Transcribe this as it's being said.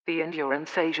The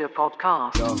Endurance Asia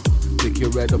podcast. Yo, pick your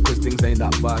head up cause things ain't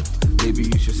that bad. Maybe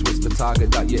you should switch the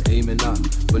target that you're aiming at.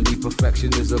 Believe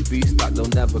perfection is a beast that they'll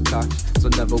never catch. So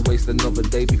never waste another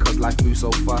day because life moves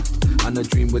so fast. And a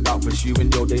dream without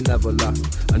pursuing, yo, they never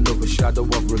last. Another shadow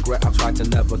of regret I try to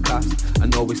never cast.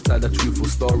 And always tell a truthful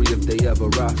story if they ever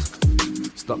ask.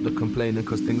 Stop the complaining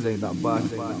cause things ain't that bad.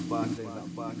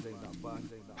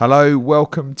 Hello,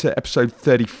 welcome to episode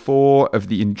 34 of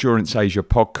the Endurance Asia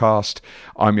podcast.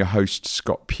 I'm your host,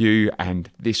 Scott Pugh,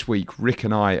 and this week Rick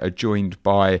and I are joined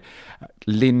by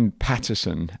Lynn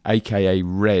Paterson, aka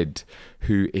Red,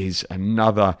 who is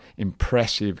another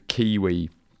impressive Kiwi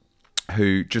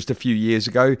who just a few years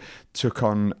ago took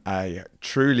on a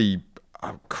truly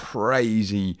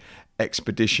crazy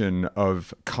expedition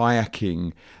of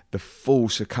kayaking the full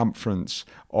circumference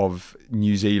of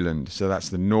New Zealand. So that's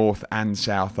the North and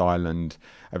South Island,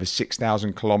 over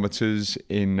 6,000 kilometres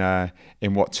in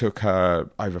what took her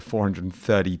over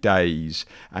 430 days,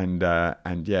 and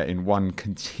in one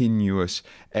continuous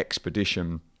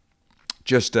expedition.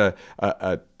 Just a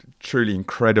truly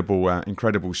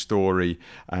incredible story,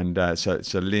 and so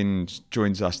Lynn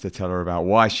joins us to tell her about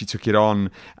why she took it on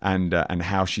and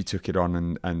how she took it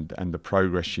on and the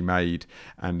progress she made.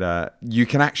 And you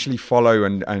can actually follow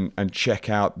and check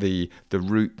out the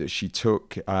route that she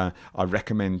took. I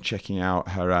recommend checking out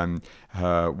her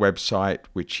website,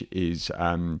 which is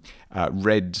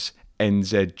Red's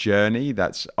NZ Journey.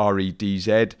 That's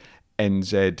REDZ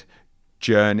NZ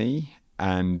Journey.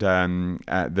 And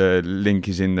the link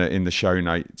is in the show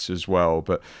notes as well.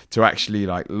 But to actually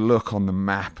look on the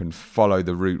map and follow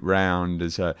the route round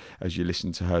as you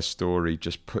listen to her story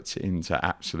just puts it into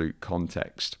absolute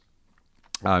context.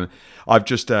 I've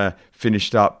just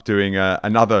finished up doing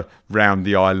another round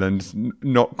the island,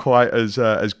 not quite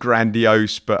as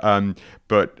grandiose, but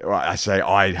I say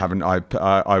I haven't.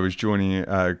 I was joining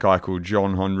a guy called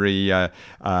John Henry, a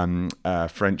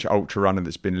French ultra runner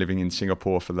that's been living in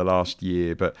Singapore for the last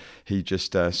year, but he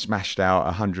just smashed out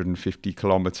a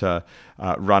 150-kilometer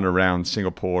run around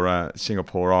Singapore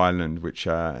Island, which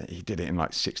he did it in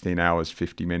 16 hours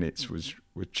 50 minutes. Was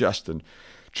just an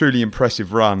truly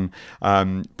impressive run,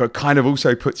 but kind of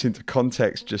also puts into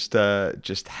context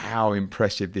just how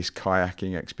impressive this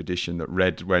kayaking expedition that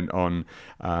Red went on,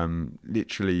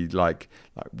 literally like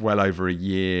well over a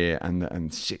year,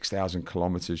 and 6,000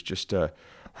 kilometers, just an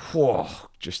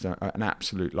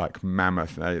absolute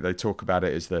mammoth. They talk about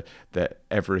it as the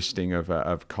Everesting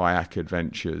of kayak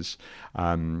adventures.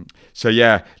 So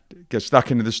yeah, get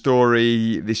stuck into the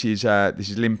story. This is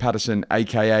Lynn Paterson,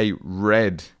 aka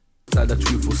Red. Tell a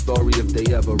truthful story if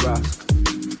they ever ask.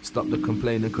 Stop the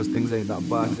complaining cause things ain't that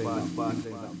bad.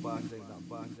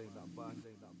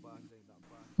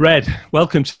 Red,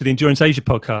 welcome to the Endurance Asia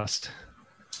podcast.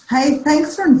 Hey,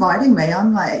 thanks for inviting me.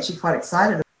 I'm actually quite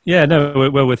excited. Yeah, no,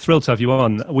 we're thrilled to have you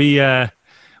on. We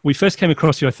first came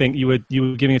across you. I think you were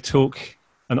giving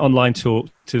an online talk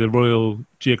to the Royal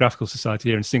Geographical Society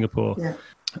here in Singapore. Yeah.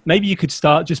 Maybe you could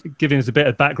start just giving us a bit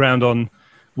of background on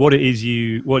what it is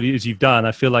you've done.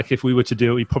 I feel like if we were to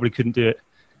do it, we probably couldn't do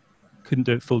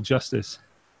it full justice.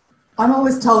 I'm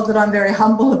always told that I'm very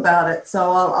humble about it,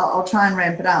 so I'll try and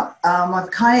ramp it up. I've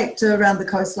kayaked around the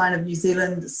coastline of New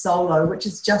Zealand solo, which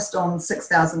is just on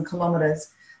 6,000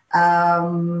 kilometres.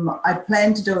 I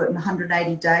planned to do it in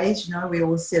 180 days. We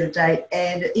always set a date,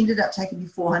 and it ended up taking me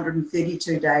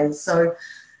 432 days. So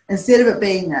instead of it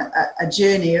being a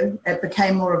journey, it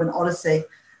became more of an odyssey.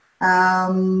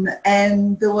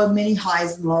 And there were many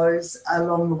highs and lows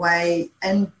along the way.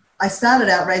 And I started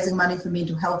out raising money for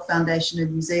Mental Health Foundation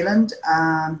in New Zealand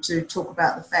to talk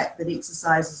about the fact that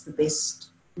exercise is the best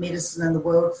medicine in the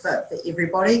world for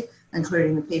everybody,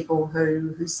 including the people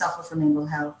who suffer from mental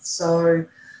health. So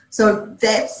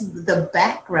that's the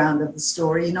background of the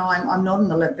story. I'm not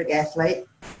an Olympic athlete.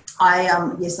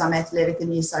 Yes, I'm athletic,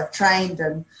 and yes, I've trained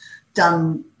and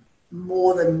done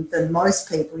more than most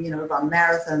people, run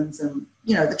marathons and,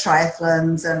 the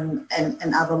triathlons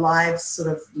and other lives, sort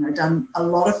of, done a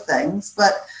lot of things.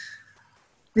 But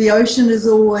the ocean has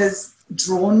always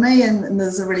drawn me, and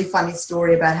there's a really funny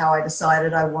story about how I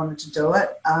decided I wanted to do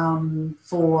it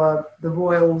for the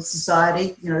Royal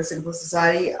Society, the Singapore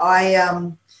Society.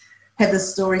 I have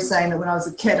this story saying that when I was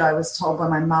a kid, I was told by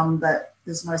my mum that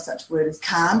there's no such word as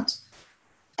can't,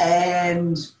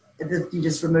 and you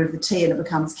just remove the T and it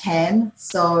becomes can.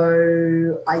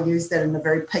 So I use that in a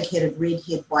very pig-headed,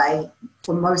 redhead way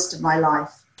for most of my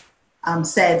life.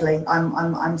 Sadly,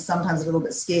 I'm sometimes a little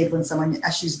bit scared when someone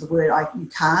issues the word you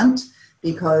can't,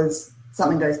 because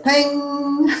something goes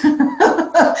ping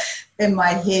in my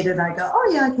head and I go, oh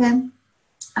yeah, I can.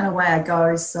 and away I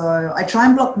go. So I try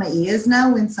and block my ears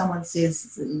now when someone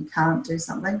says that you can't do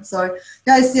something. So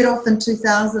yeah, I set off in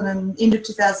end of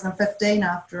 2015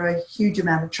 after a huge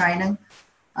amount of training.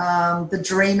 The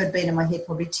dream had been in my head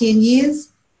probably 10 years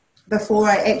before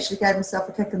I actually gave myself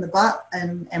a kick in the butt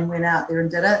and went out there and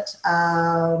did it.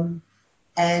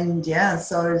 And yeah,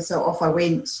 so off I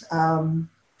went,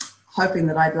 hoping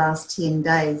that I'd last 10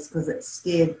 days because it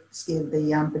scared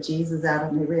the bejesus out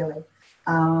of me, really.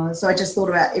 So I just thought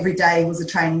about every day was a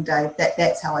training day.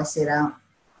 That's how I set out.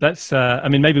 That's, I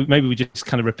mean, maybe we just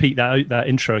kind of repeat that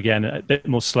intro again a bit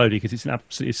more slowly because it's an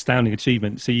absolutely astounding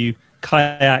achievement. So you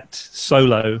kayaked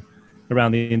solo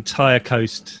around the entire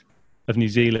coast of New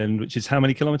Zealand, which is how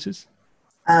many kilometres?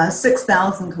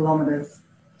 6,000 kilometres.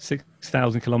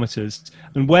 6,000 kilometres.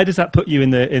 And where does that put you in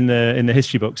the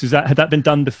history books? Had that been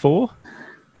done before?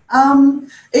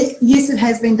 Yes, it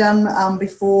has been done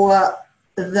before.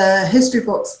 The history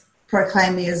books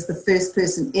proclaim me as the first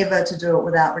person ever to do it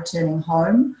without returning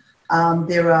home.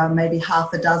 There are maybe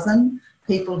half a dozen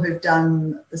people who've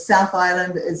done the South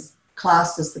Island is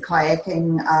classed as the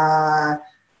kayaking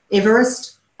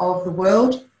Everest of the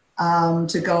world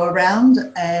to go around,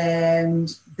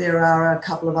 and there are a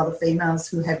couple of other females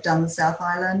who have done the South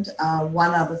Island.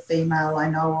 One other female I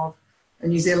know of, a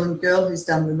New Zealand girl who's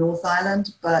done the North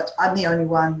Island, but I'm the only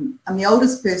one, I'm the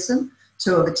oldest person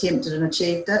to have attempted and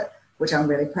achieved it, which I'm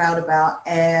really proud about,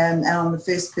 and I'm the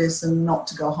first person not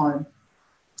to go home,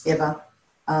 ever,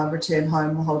 return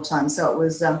home the whole time. So it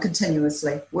was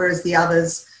continuously, whereas the other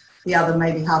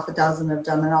maybe half a dozen have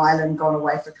done an island, gone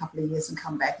away for a couple of years and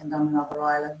come back and done another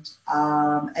island.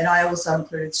 And I also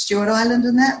included Stewart Island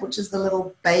in that, which is the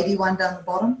little baby one down the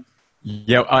bottom.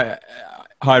 Yeah,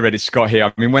 hi Red, it's Scott here.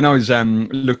 I mean, when I was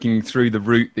looking through the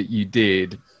route that you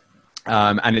did,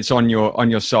 and it's on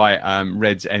your site,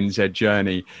 Red's NZ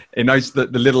Journey. It knows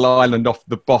that the little island off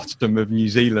the bottom of New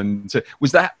Zealand.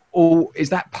 Was that all? Is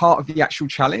that part of the actual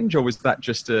challenge, or was that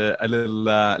just a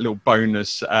little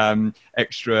bonus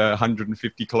extra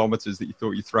 150 kilometres that you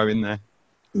thought you'd throw in there?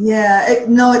 Yeah,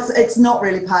 it's not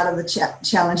really part of the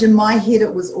challenge. In my head,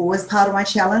 it was always part of my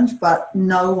challenge, but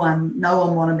no one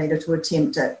wanted me to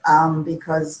attempt it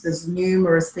because there's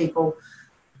numerous people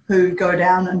who go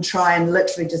down and try and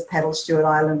literally just paddle Stewart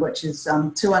Island, which is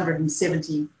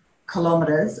 270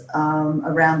 kilometres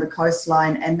around the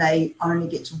coastline, and they only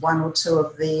get to one or two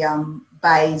of the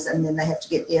bays, and then they have to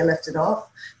get airlifted off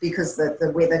because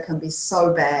the weather can be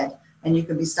so bad and you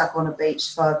can be stuck on a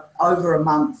beach for over a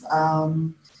month.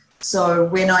 So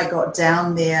when I got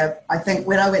down there, I think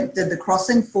when I did the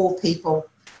crossing, 4 people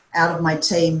out of my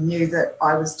team knew that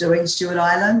I was doing Stewart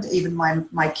Island. Even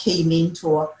my key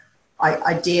mentor,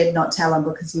 I dared not tell him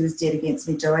because he was dead against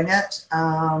me doing it.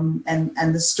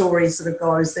 And the story sort of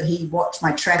goes that he watched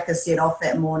my tracker set off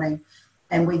that morning,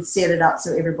 and we'd set it up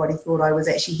so everybody thought I was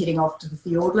actually heading off to the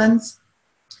Fiordlands.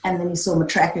 And then he saw my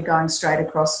tracker going straight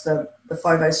across the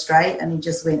Fovo Strait, and he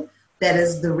just went, "That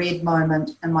is the red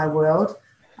moment in my world."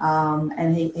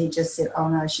 And he just said, "Oh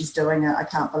no, she's doing it. I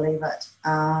can't believe it."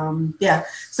 Yeah,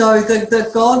 so the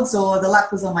gods or the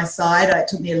luck was on my side. It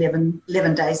took me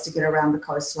 11 days to get around the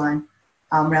coastline,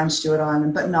 around Stewart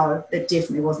Island. But no, it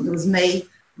definitely wasn't. It was me,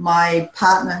 my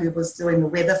partner who was doing the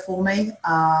weather for me,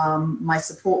 my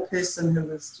support person who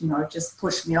was, just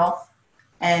pushed me off,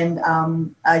 and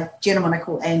a gentleman I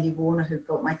called Andy Warner who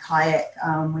built my kayak.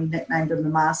 We nicknamed him the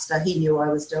Master. He knew I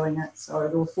was doing it. So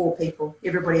there were 4 people.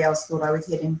 Everybody else thought I was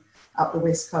heading up the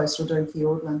west coast or doing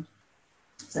Fiordland.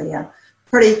 So yeah,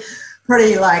 pretty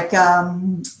like,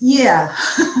 yeah,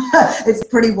 it's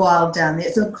pretty wild down there.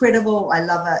 It's incredible. I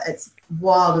love it. It's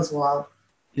wild as wild.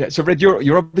 Yeah. So Red,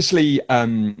 you're obviously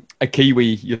a Kiwi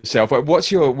yourself.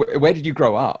 Where did you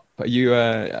grow up? Are you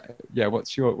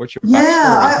what's your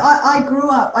I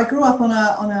grew up on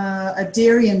a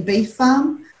dairy and beef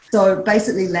farm, so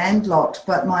basically landlocked,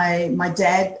 but my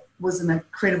dad was an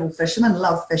incredible fisherman,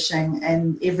 loved fishing,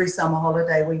 and every summer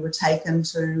holiday we were taken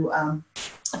to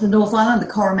the North Island, the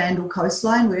Coromandel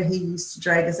coastline, where he used to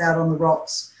drag us out on the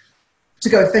rocks to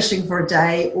go fishing for a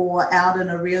day, or out in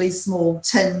a really small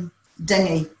tin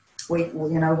dinghy.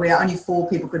 Where only 4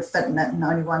 people could fit in it and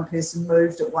only one person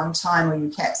moved at one time, or you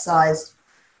capsized.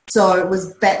 So it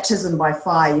was baptism by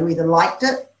fire. You either liked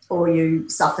it or you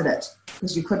suffered it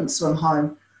because you couldn't swim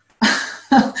home.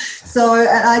 So,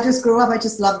 and I just grew up, I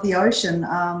just loved the ocean.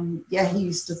 He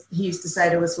used to say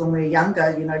to us when we were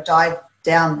younger, dive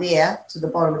down there to the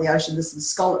bottom of the ocean. There's some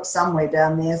scallops somewhere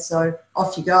down there, so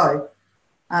off you go.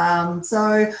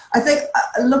 So I think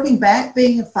looking back,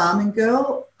 being a farming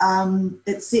girl,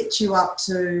 it sets you up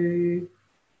to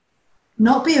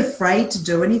not be afraid to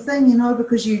do anything, you know,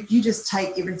 because you just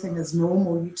take everything as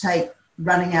normal. You take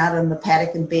running out in the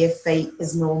paddock in bare feet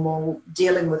is normal,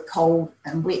 dealing with cold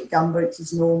and wet gumboots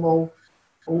is normal,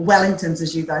 or Wellingtons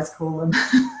as you guys call them.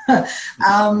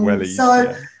 Wellies,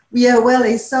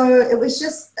 wellies. So it was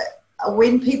just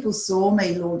when people saw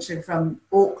me launching from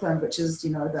Auckland, which is,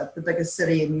 you know, the biggest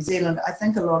city in New Zealand, I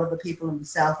think a lot of the people in the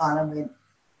South Island went,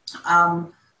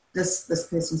 this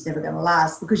person's never going to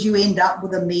last, because you end up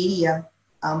with a media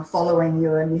following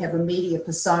you, and you have a media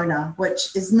persona,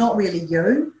 which is not really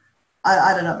you.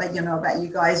 I don't know about you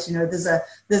guys. You know, there's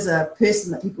a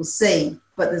person that people see,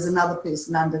 but there's another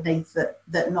person underneath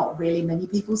that not really many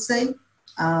people see,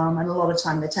 and a lot of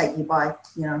time they take you by,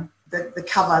 you know, the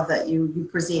cover that you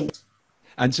present.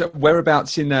 And so,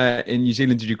 whereabouts in New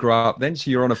Zealand did you grow up then? So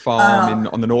you're on a farm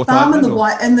on the North Island?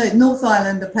 In the North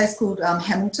Island, a place called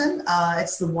Hamilton.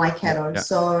 It's the Waikato. Yeah.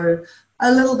 So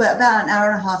a little bit, about an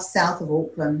hour and a half south of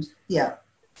Auckland. Yeah.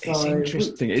 It's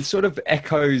interesting. It sort of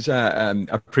echoes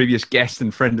a previous guest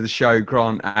and friend of the show,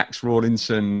 Grant Axe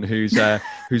Rawlinson, who's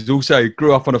also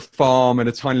grew up on a farm, at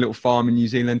a tiny little farm in New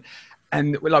Zealand.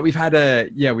 And like we've had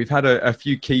a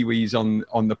few Kiwis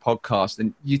on the podcast,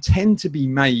 and you tend to be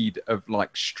made of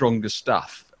like stronger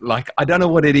stuff. Like, I don't know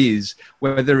what it is,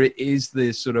 whether it is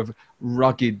the sort of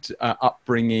rugged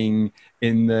upbringing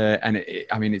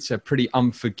it's a pretty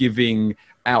unforgiving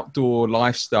outdoor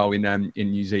lifestyle in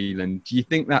New Zealand. Do you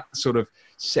think that sort of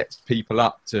sets people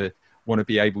up to want to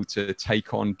be able to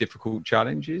take on difficult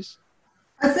challenges?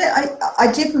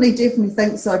 I definitely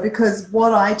think so, because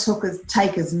what I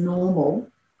take as normal,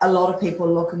 a lot of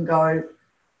people look and go,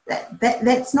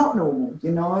 that's not normal,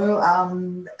 you know.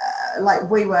 Like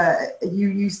you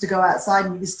used to go outside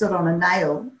and you stood on a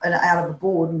nail and out of a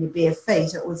board in your bare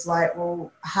feet. It was like,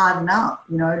 well, harden up,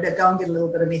 you know, go and get a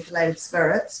little bit of methylated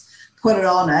spirits, put it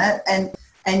on it,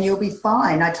 and you'll be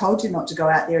fine. I told you not to go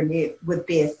out there with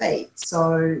bare feet,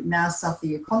 so now suffer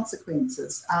your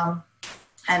consequences.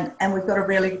 And we've got to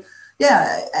really,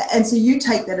 and so you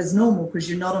take that as normal because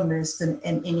you're not immersed in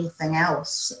anything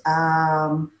else.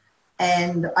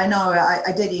 And I know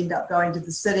I did end up going to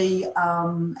the city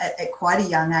at quite a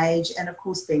young age. And of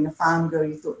course, being a farm girl,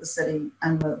 you thought the city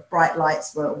and the bright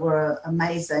lights were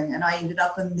amazing. And I ended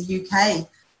up in the UK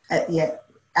at the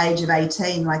age of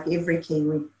 18, like every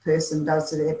Kiwi person does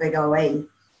to their big OE.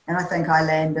 And I think I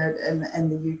landed in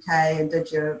the UK and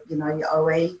did your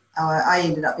OE. I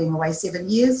ended up being away 7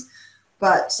 years.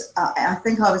 But I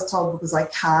think I was told because I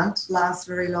can't last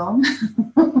very long.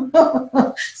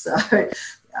 So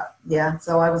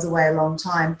I was away a long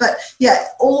time. But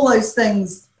all those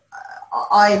things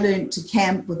I learned to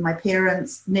camp with my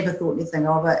parents, never thought anything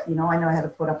of it. You know, I know how to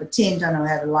put up a tent, I know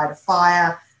how to light a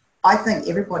fire. I think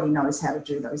everybody knows how to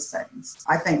do those things.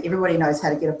 I think everybody knows how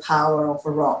to get a power off a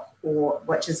rock,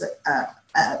 which is a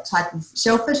type of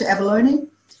shellfish, abalone.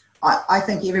 I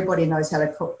think everybody knows how to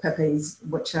cook pippies,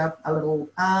 which are a little,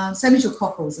 same as your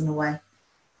cockles in a way.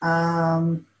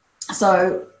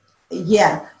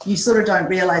 You sort of don't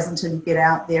realise until you get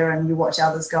out there and you watch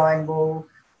others going, well,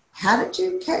 how did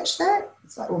you catch that?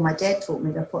 It's like, well, my dad taught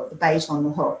me to put the bait on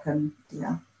the hook, and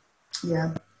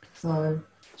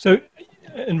So,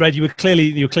 and Red, you were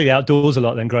clearly outdoors a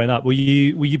lot then growing up. Were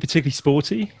you particularly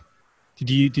sporty? Did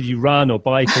you run or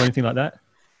bike or anything like that?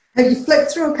 Have you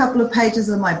flicked through a couple of pages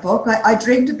of my book? I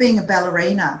dreamed of being a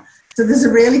ballerina. So there's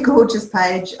a really gorgeous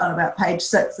page on about page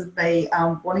 6 of me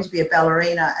wanting to be a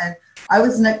ballerina. And I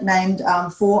was nicknamed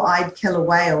Four-Eyed Killer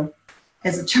Whale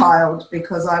as a child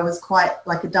because I was quite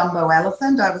like a Dumbo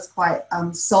elephant. I was quite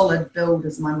solid build,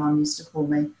 as my mum used to call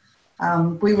me.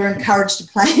 We were encouraged to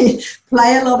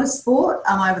play a lot of sport.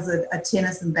 I was a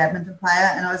tennis and badminton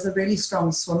player, and I was a really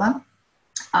strong swimmer.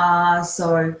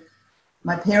 So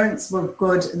my parents were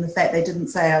good in the fact they didn't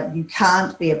say you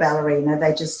can't be a ballerina.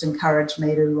 They just encouraged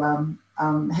me to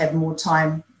have more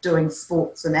time doing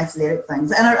sports and athletic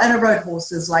things. And I rode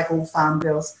horses like all farm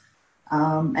girls.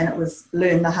 And it was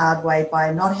learned the hard way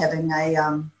by not having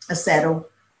a saddle,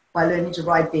 by learning to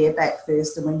ride bareback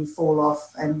first. And when you fall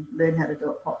off and learn how to do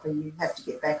it properly, you have to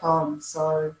get back on.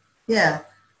 So,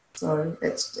 so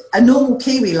it's a normal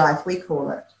Kiwi life, we call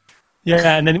it.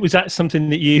 Yeah, and then was that something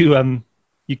that you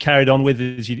carried on with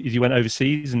as you went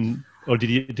overseas, or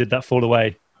did that fall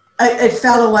away? It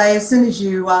fell away as soon as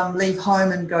you leave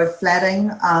home and go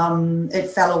flatting. It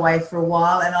fell away for a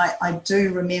while, and I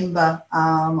do remember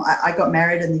I got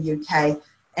married in the UK,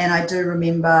 and I do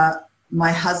remember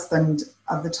my husband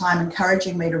of the time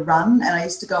encouraging me to run, and I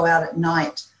used to go out at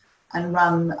night and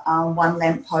run one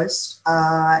lamppost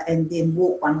and then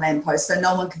walk one lamppost, so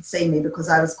no one could see me because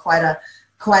I was quite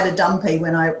a dumpy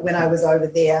when I was over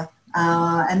there.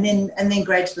 And then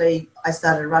gradually I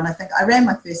started to run. I think I ran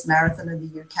my first marathon in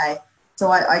the UK. So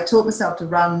I taught myself to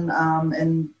run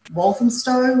in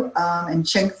Walthamstow and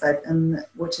Chingford,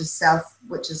 which is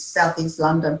southeast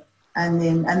London, and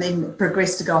then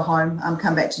progressed to go home,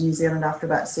 come back to New Zealand after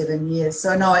about 7 years.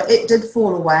 So no, it did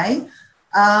fall away,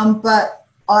 but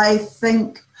I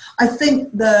think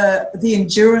the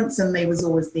endurance in me was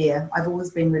always there. I've always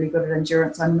been really good at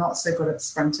endurance. I'm not so good at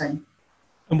sprinting.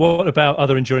 And what about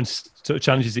other endurance sort of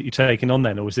challenges that you've taken on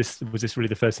then, or was this really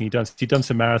the first thing you've done? So you've done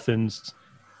some marathons.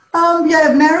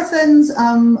 Marathons,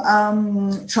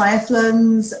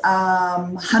 triathlons,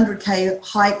 100K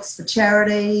hikes for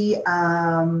charity.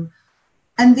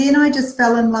 And then I just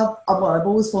fell in love. Well, I've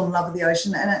always fallen in love with the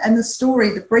ocean. And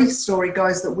the brief story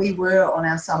goes that we were on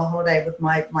our summer holiday with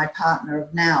my partner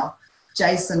of now,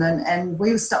 Jason, and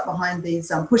we were stuck behind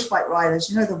these push bike riders.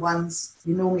 You know, the ones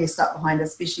you normally are stuck behind,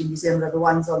 especially in New Zealand, are the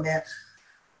ones on their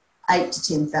 $8,000 to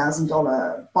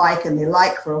 $10,000 bike and their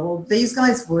Lycra. Well, these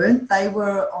guys weren't. They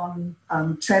were on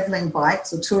traveling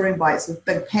bikes or touring bikes with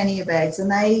big pannier bags, and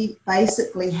they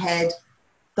basically had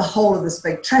the whole of this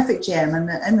big traffic jam. And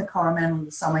in the Coromandel in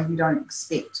the summer, you don't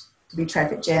expect to be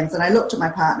traffic jams. And I looked at my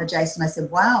partner, Jason, I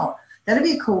said, wow, that'd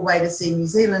be a cool way to see New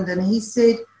Zealand. And he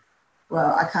said,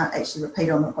 well, I can't actually repeat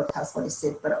on the podcast what he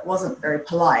said, but it wasn't very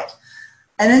polite.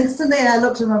 And instantly I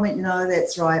looked at him and I went, you know,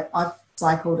 that's right. I've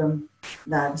cycled and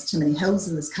there's too many hills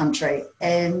in this country.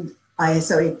 And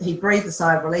so he breathed a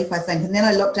sigh of relief, I think. And then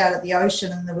I looked out at the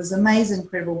ocean and there was an amazing,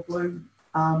 incredible blue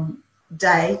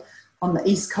day on the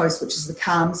east coast, which is the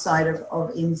calm side of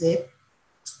NZ.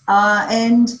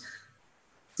 And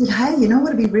said, hey, you know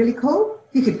what would be really cool?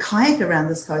 You could kayak around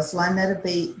this coastline. That'd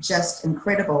be just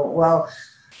incredible. Well,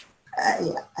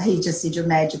 he just said, you're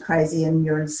mad, you're crazy, and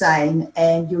you're insane,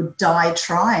 and you'll die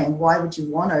trying. Why would you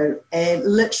want to? And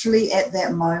literally at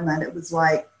that moment, it was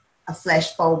like a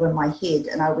flash bulb in my head,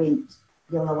 and I went,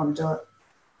 yeah, I want to do it.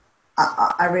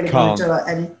 I really want to do it.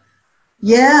 And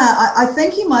yeah, I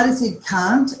think he might have said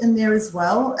can't in there as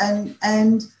well.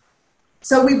 And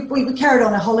so we carried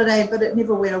on a holiday, but it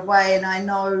never went away. And I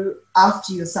know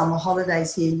after your summer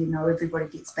holidays here, you know, everybody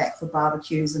gets back for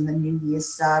barbecues and the New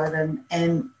Year's started.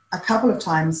 And a couple of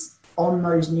times on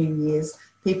those New Year's,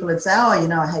 people would say, oh, you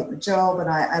know, I hate my job and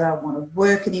I don't want to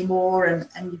work anymore.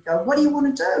 And you go, what do you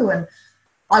want to do? And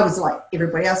I was like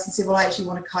everybody else and said, well, I actually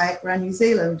want to kayak around New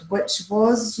Zealand, which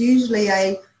was usually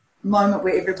a moment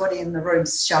where everybody in the room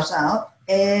shut up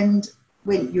and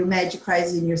went, you're mad, you're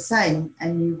crazy, and you're sane,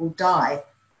 and you will die.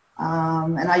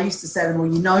 And I used to say to them,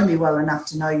 well, you know me well enough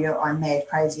to know I'm mad,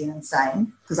 crazy, and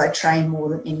insane, because I train more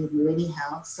than any of you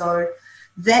anyhow. So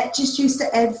that just used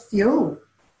to add fuel.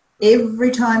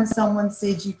 Every time someone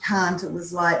said you can't, it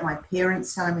was like my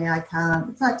parents telling me I can't.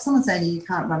 It's like someone saying you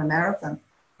can't run a marathon.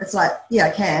 It's like, yeah,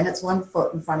 I can. It's one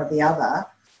foot in front of the other.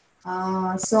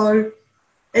 So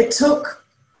it took,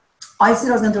 I said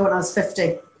I was going to do it when I was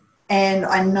 50. And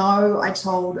I know I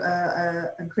told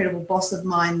an incredible boss of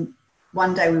mine,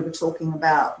 one day we were talking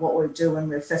about what we'd do when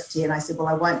we were 50. And I said, well,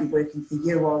 I won't be working for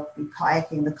you. I'll be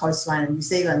kayaking the coastline of New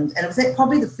Zealand. And it was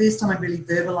probably the first time I really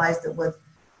verbalized it with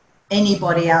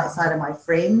anybody outside of my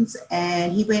friends.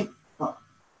 And he went, well,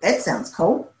 that sounds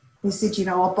cool. He said, you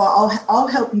know, I'll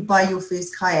help you buy your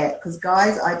first kayak, because,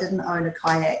 guys, I didn't own a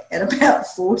kayak at about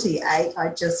 48. I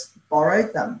just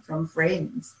borrowed them from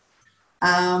friends.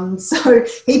 So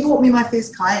he bought me my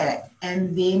first kayak,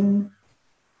 and then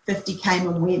 50 came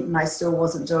and went, and I still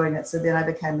wasn't doing it. So then I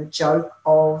became a joke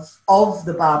of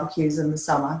the barbecues in the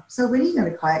summer. So when are you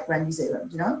going to kayak around New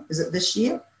Zealand? You know, is it this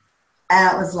year?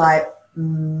 And it was like,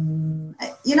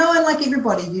 you know, and like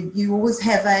everybody, you always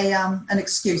have an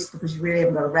excuse because you really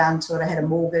haven't got around to it. I had a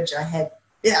mortgage.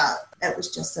 It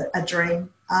was just a dream.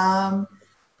 And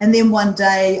then one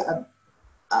day,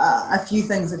 a few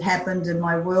things had happened in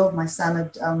my world. My son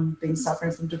had been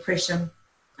suffering from depression,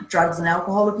 drugs and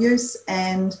alcohol abuse,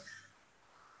 and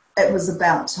it was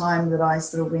about time that I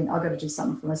sort of went, I've got to do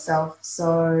something for myself.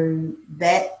 So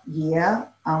that year,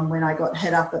 when I got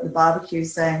hit up at the barbecue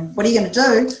saying, what are you going to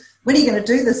do? When are you going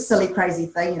to do this silly, crazy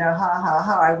thing? You know,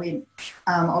 I went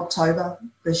October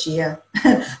this year.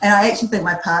 And I actually think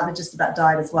my partner just about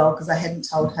died as well, because I hadn't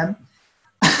told him.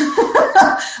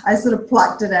 I sort of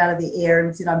plucked it out of the air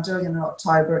and said, I'm doing it in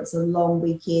October. It's a long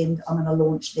weekend. I'm going to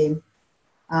launch then.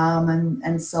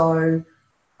 And so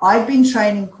I'd been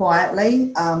training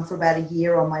quietly for about a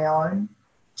year on my own,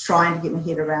 trying to get my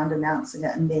head around announcing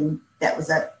it. And then that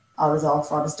was it. I was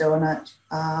off. I was doing it.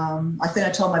 I think I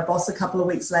told my boss a couple of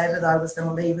weeks later that I was going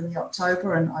to leave in the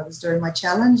October, and I was doing my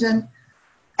challenge.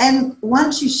 And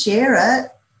once you share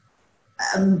it,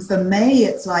 for me,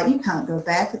 it's like, you can't go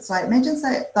back. It's like, imagine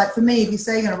like for me, if you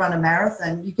say you're going to run a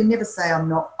marathon, you can never say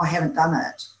I haven't done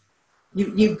it.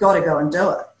 You've got to go and do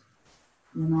it.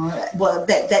 You know, well,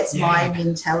 that's my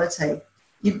mentality.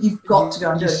 You've got to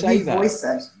go and do it. You voice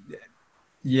it.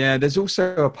 Yeah, there's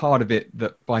also a part of it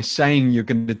that by saying you're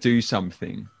going to do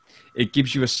something, it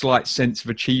gives you a slight sense of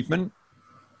achievement.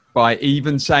 By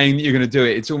even saying that you're going to do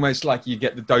it, it's almost like you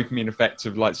get the dopamine effect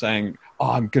of like saying,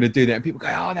 "Oh, I'm going to do that," and people go,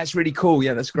 "Oh, that's really cool.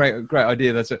 Yeah, that's a great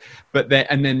idea."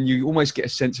 And then you almost get a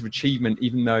sense of achievement,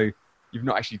 even though you've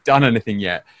not actually done anything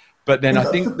yet. But then I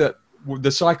think that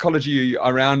the psychology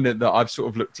around it that I've sort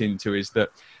of looked into is that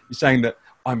you're saying that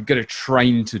I'm going to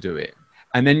train to do it,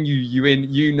 and then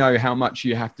you know how much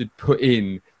you have to put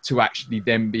in to actually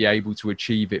then be able to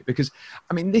achieve it. Because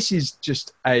I mean, this is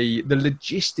just the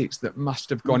logistics that must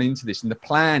have gone into this, and the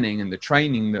planning and the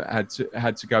training that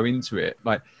had to go into it.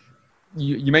 Like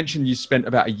you mentioned, you spent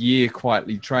about a year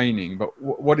quietly training, but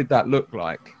what did that look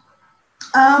like?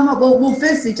 Well,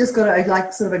 firstly, just got to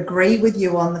like sort of agree with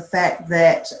you on the fact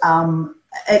that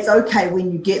it's okay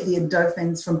when you get the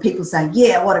endorphins from people saying,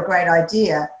 "Yeah, what a great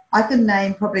idea." I can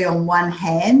name probably on one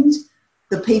hand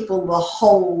the people the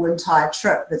whole entire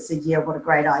trip that said, "Yeah, what a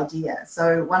great idea."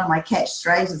 So one of my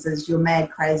catchphrases is, "You're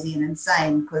mad, crazy, and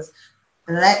insane," because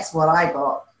that's what I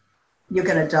got. You're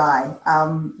going to die.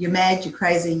 You're mad, you're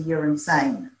crazy, you're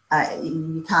insane.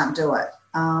 You can't do it.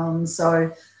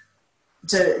 So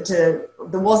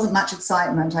there wasn't much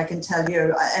excitement, I can tell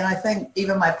you. And I think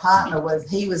even my partner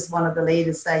he was one of the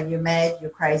leaders saying, "You're mad, you're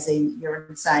crazy, you're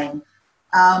insane."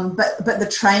 But the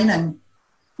training,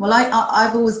 well,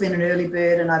 I've always been an early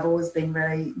bird, and I've always been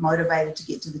really motivated to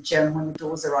get to the gym when the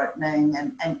doors are opening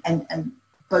and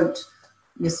boot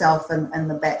yourself in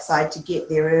the backside to get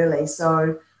there early.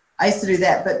 So I used to do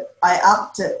that, but I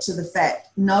upped it to the fact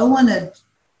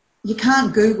you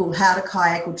can't Google how to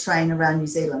kayak or train around New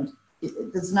Zealand.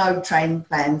 There's no training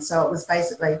plan. So it was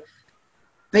basically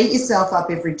beat yourself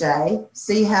up every day,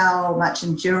 see how much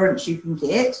endurance you can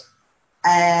get,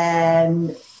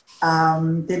 and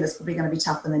then it's probably going to be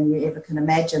tougher than you ever can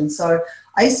imagine. So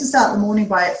I used to start the morning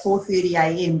at 4:30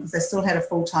 a.m. because I still had a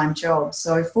full-time job.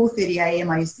 So 4:30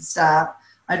 a.m. I used to start.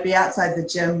 I'd be outside the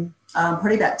gym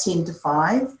probably about 10 to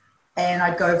 5, and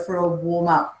I'd go for a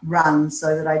warm-up run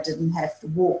so that I didn't have to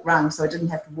so I didn't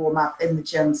have to warm up in the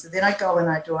gym. So then I'd go and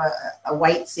I'd do a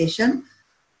weight session,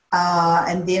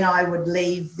 and then I would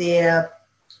leave there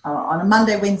on a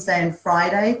Monday, Wednesday, and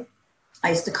Friday. I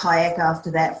used to kayak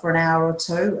after that for an hour or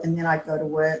two, and then I'd go to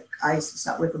work. I used to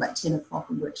start work about 10 o'clock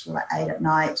and work till like 8 at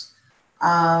night.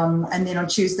 And then on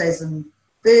Tuesdays and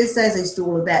Thursdays, I used to do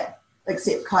all of that,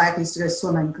 except kayak. I used to go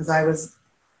swimming because I was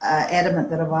adamant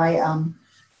that if I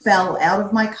fell out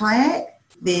of my kayak,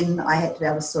 then I had to be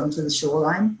able to swim to the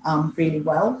shoreline really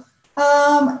well.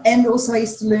 And also I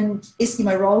used to learn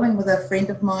Eskimo rolling with a friend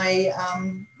of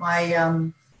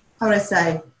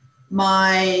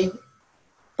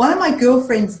one of my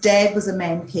girlfriend's dad was a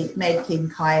mad keen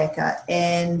kayaker,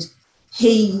 and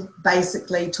he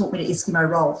basically taught me to Eskimo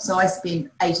roll. So I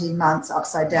spent 18 months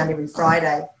upside down every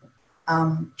Friday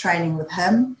training with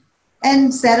him.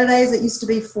 And Saturdays it used to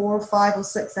be 4 or 5 or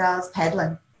 6 hours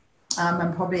paddling,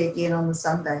 and probably again on the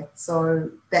Sunday.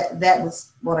 So that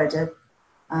was what I did.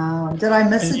 Did I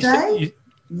miss a day?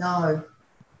 No.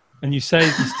 And you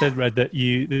said, Red, that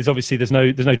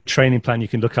there's no training plan you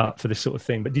can look up for this sort of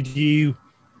thing. But did you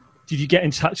get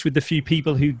in touch with the few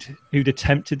people who'd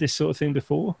attempted this sort of thing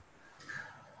before?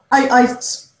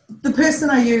 The person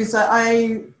I used,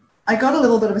 I got a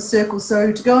little bit of a circle.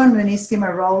 So to go on an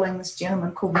Eskimo rolling, this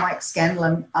gentleman called Mike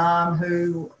Scanlon,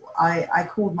 who I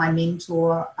called my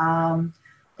mentor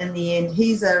in the end.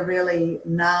 He's a really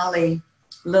gnarly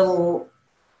little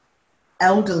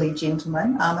elderly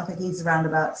gentleman. I think he's around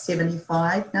about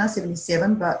 75 now,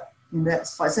 77, but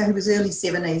that's fine. So he was early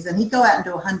 70s, and he'd go out and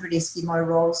do 100 Eskimo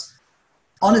rolls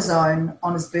on his own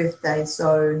on his birthday.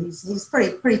 So he's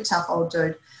pretty tough old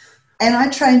dude. And I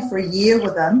trained for a year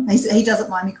with him. He doesn't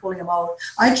mind me calling him old.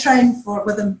 I trained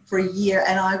with him for a year,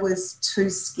 and I was too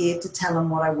scared to tell him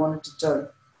what I wanted to do.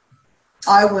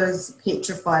 I was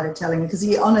petrified of telling him, because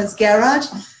on his garage,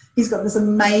 he's got this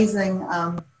amazing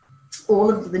all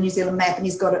of the New Zealand map, and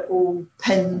he's got it all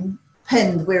pinned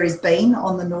where he's been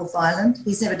on the North Island.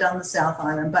 He's never done the South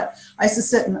Island, but I used to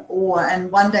sit in awe.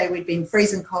 And one day we'd been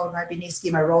freezing cold, and I'd been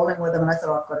Eskimo rolling with him, and I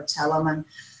thought, I've got to tell him, and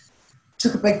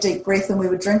took a big deep breath, and we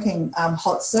were drinking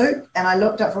hot soup, and I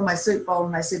looked up from my soup bowl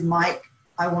and I said, "Mike,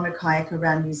 I want to kayak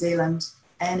around New Zealand."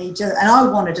 And I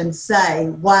wanted him to say,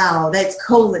 "Wow, that's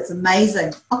cool, that's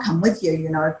amazing. I'll come with you,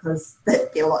 because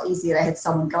that'd be a lot easier to have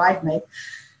someone guide me."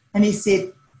 And he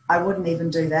said, "I wouldn't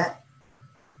even do that.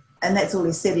 And that's all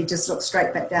he said. He just looked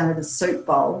straight back down at his soup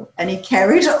bowl and he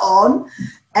carried on.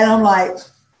 And I'm like,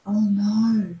 oh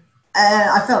no. And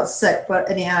I felt sick, but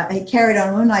anyhow, he carried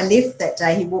on. When I left that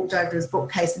day, he walked over to his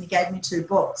bookcase and he gave me 2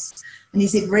 books. And he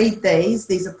said, read these.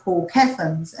 These are Paul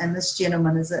Caffin's. And this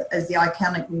gentleman is the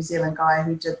iconic New Zealand guy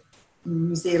who did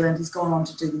New Zealand. He's gone on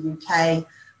to do the UK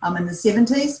in the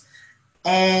 70s.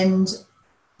 And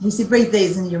he said, read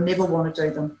these and you'll never want to do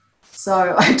them.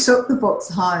 So I took the books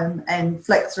home and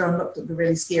flicked through and looked at the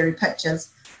really scary pictures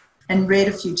and read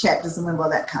a few chapters and went, well,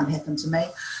 that can't happen to me.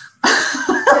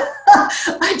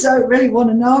 I don't really want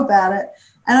to know about it.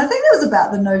 And I think it was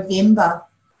about the November,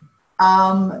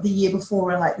 the year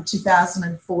before, like the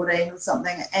 2014 or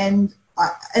something. And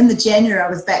in the January, I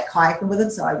was back kayaking with him.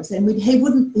 So I was, and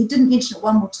he didn't mention it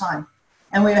one more time.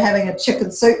 And we were having a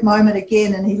chicken soup moment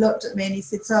again. And he looked at me and he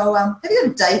said, so have you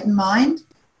got a date in mind?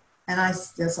 And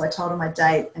so I told him my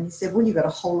date. And he said, well, you've got a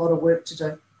whole lot of work to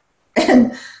do.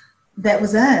 And that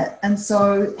was it. And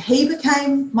so he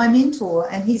became my mentor.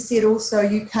 And he said also,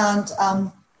 you can't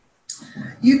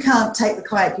take the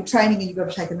kayak you're training and you've got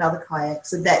to take another kayak.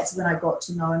 So that's when I got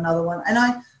to know another one. And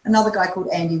another guy called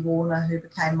Andy Warner who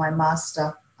became my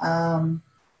master.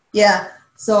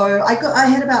 So I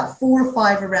had about 4 or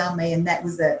 5 around me and that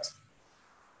was it.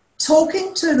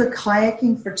 Talking to the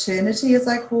kayaking fraternity, as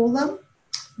I call them,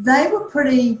 they were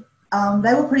pretty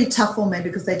tough on me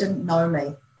because they didn't know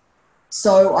me.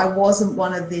 So I wasn't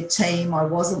one of their team. I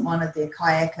wasn't one of their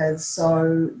kayakers.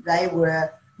 So they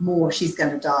were more, she's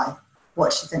going to die.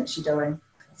 What she thinks she's doing.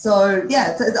 So,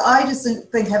 I just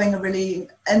think having a really...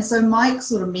 And so Mike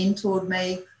sort of mentored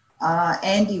me.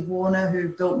 Andy Warner, who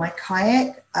built my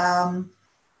kayak,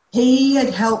 he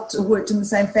had worked in the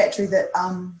same factory that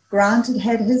Grant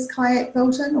had his kayak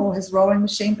built in or his rowing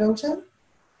machine built in.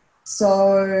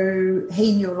 So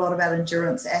he knew a lot about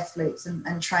endurance athletes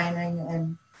and training,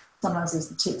 and sometimes he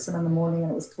used to text him in the morning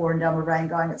and it was pouring down with rain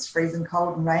going, it's freezing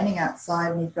cold and raining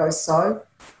outside, and he'd go, so?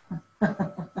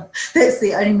 That's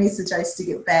the only message I used to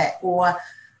get back. Or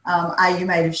are you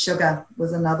made of sugar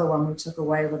was another one we took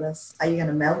away with us. Are you going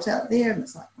to melt out there? And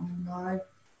it's like, oh no.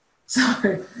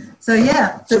 So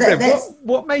yeah. So that's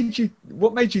what made you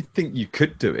think you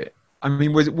could do it? I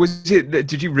mean, was it that,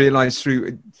 did you realize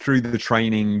through the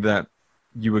training that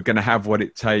you were going to have what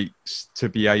it takes to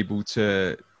be able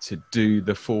to do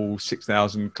the full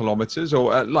 6,000 kilometers,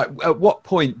 or at what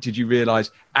point did you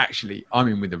realize actually I'm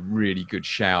in with a really good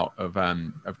shout of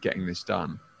getting this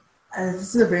done?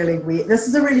 This is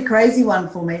a really crazy one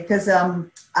for me because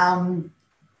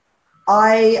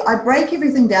I break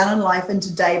everything down in life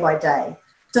into day by day.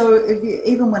 So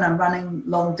even when I'm running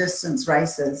long distance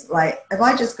races, like if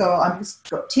I just go, I've just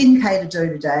got 10K to do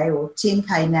today or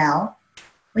 10K now,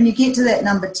 when you get to that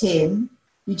number 10,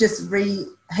 you just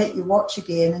hit your watch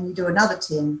again and you do another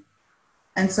 10.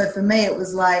 And so for me, it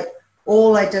was like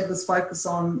all I did was focus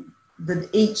on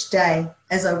each day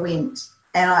as I went.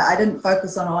 And I didn't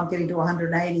focus on, I'm getting to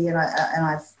 180 and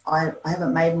I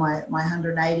haven't made my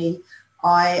 180.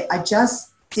 I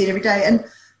just did every day. And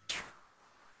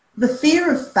the fear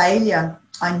of failure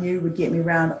I knew would get me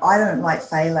around. I don't like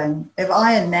failing. If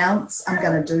I announce I'm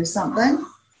going to do something,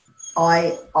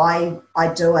 I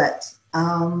do it.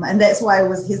 And that's why I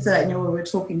was hesitating. We were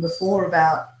talking before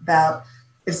about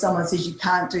if someone says you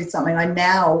can't do something. I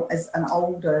now, as an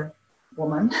older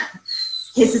woman,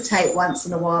 hesitate once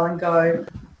in a while and go,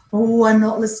 oh, I'm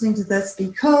not listening to this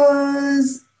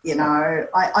because,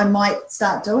 I might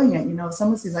start doing it. If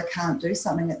someone says I can't do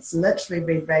something, it's literally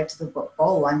red rag to the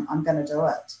bowl. I'm going to do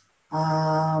it.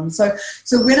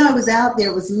 So when I was out there,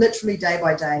 it was literally day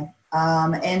by day.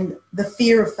 And the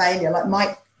fear of failure,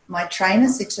 like my trainer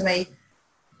said to me,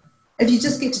 if you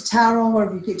just get to Tauranga or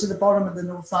if you get to the bottom of the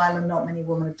North Island, not many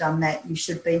women have done that. You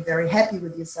should be very happy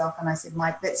with yourself. And I said,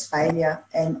 Mike, that's failure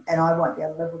and I won't be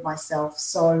able to live with myself.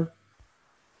 So,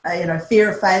 fear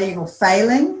of failing or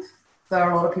failing, for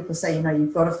a lot of people say,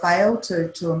 you've got to fail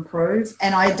to improve.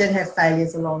 And I did have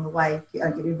failures along the way,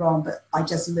 don't get me wrong, but I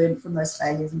just learned from those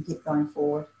failures and kept going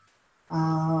forward.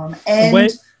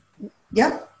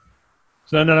 Yeah.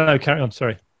 So no, carry on,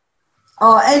 sorry.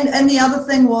 Oh, and the other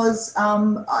thing was,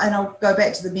 and I'll go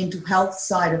back to the mental health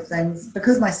side of things,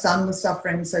 because my son was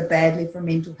suffering so badly from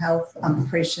mental health,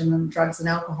 depression and drugs and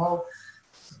alcohol,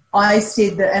 I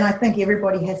said that, and I think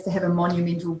everybody has to have a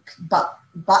monumental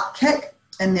butt kick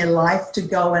in their life to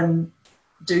go and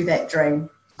do that dream.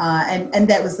 And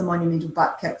that was the monumental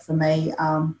butt kick for me,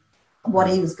 what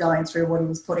he was going through, what he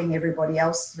was putting everybody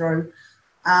else through,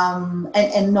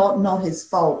 and not his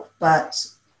fault, but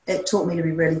it taught me to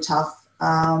be really tough.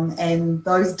 And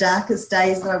those darkest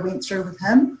days that I went through with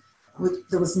him,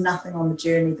 there was nothing on the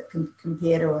journey that can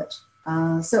compare to it.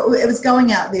 So it was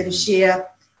going out there to share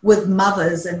with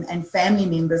mothers and family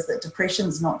members that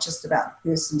depression's not just about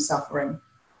the person suffering.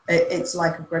 It's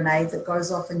like a grenade that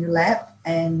goes off in your lap,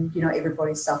 and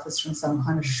everybody suffers from some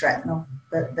kind of shrapnel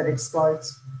that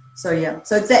explodes. So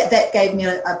that gave me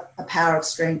a power of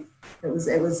strength. It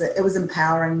was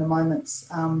empowering, the moments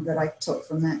that I took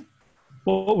from that.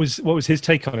 What was his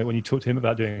take on it when you talked to him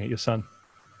about doing it, your son?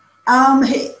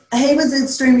 He was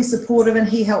extremely supportive, and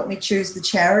he helped me choose the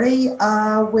charity.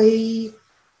 I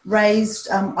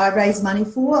raised money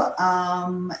for,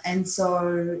 and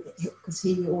so because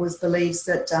he always believes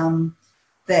that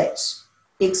that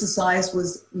exercise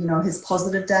was his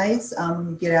positive days.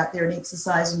 You get out there and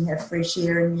exercise, and you have fresh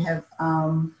air, and you have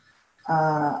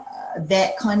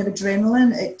that kind of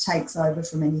adrenaline. It takes over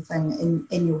from anything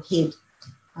in your head.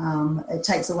 It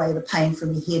takes away the pain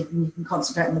from your head, and you can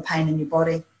concentrate on the pain in your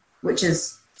body, which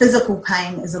is physical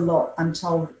pain is a lot, I'm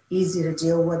told, easier to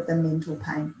deal with than mental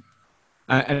pain.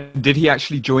 And did he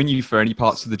actually join you for any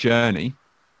parts of the journey?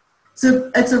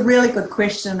 So it's a really good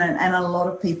question, and a lot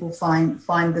of people find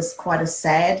this quite a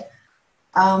sad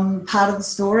part of the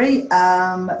story.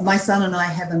 My son and I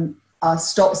haven't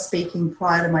stopped speaking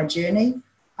prior to my journey.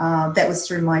 That was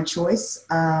through my choice,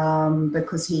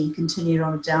 because he continued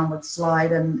on a downward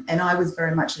slide, and I was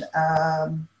very much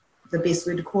the best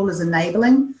word to call is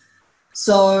enabling.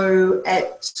 So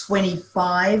at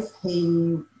 25,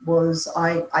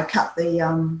 I cut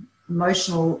the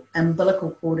emotional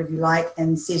umbilical cord, if you like,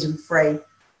 and set him free.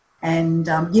 And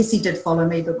yes, he did follow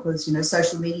me because,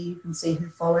 social media, you can see who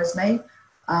follows me.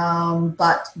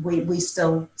 But we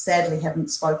still sadly haven't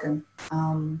spoken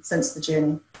since the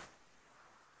journey.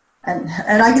 And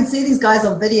I can see these guys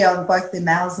on video and both their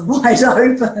mouths are wide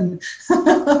open.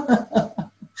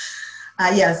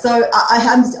 So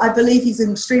I believe he's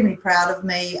extremely proud of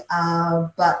me,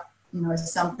 but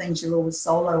some things you're always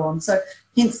solo on. So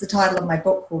hence the title of my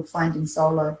book called Finding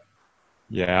Solo.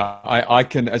 Yeah, I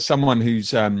can, as someone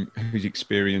who's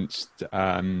experienced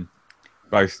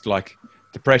both like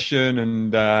depression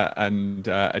and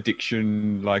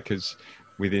addiction, like as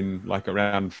within like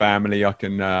around family, I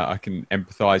can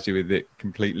empathise with it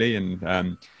completely,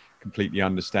 and completely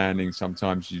understanding.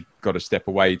 Sometimes you've got to step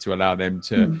away to allow them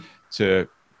to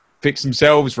fix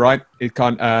themselves, right? It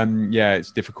can't.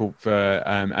 It's difficult for.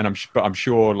 And I'm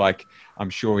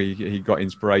sure he got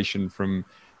inspiration from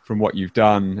what you've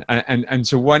done. And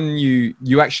so when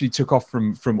you actually took off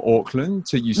from Auckland,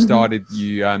 so you started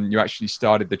you actually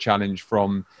started the challenge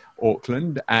from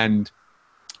Auckland, and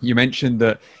you mentioned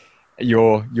that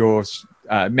your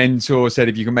mentor said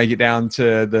if you can make it down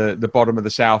to the bottom of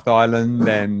the South Island,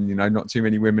 then not too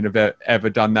many women have ever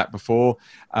done that before.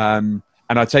 And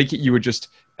I take it you were just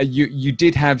you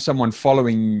did have someone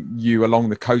following you along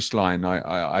the coastline.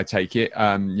 I take it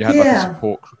you had like a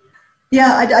support.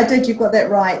 Yeah, I did. You've got that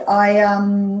right.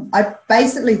 I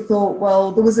basically thought,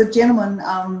 well, there was a gentleman,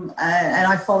 and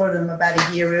I followed him about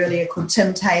a year earlier, called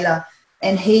Tim Taylor,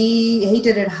 and he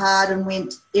did it hard and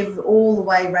went all the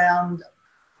way around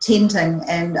tenting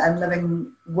and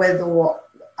living with or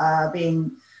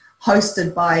being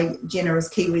hosted by generous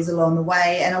Kiwis along the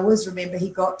way. And I always remember he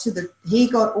got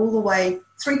all the way,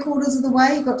 3/4 of the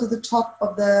way, he got to the top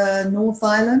of the North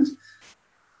Island.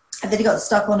 And then he got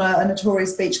stuck on a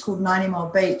notorious beach called 90 Mile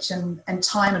Beach, and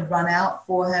time had run out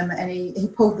for him, and he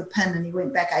pulled the pin and he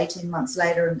went back 18 months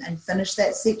later and finished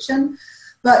that section.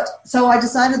 But so I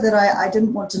decided that I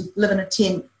didn't want to live in a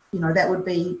tent. That would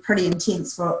be pretty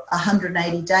intense for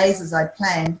 180 days as I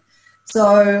planned.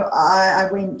 So I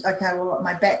went, okay, well,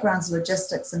 my background's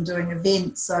logistics and doing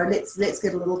events, so let's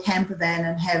get a little camper van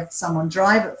and have someone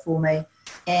drive it for me,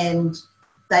 and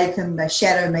they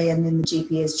shadow me, and then the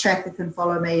GPS tracker can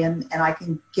follow me, and I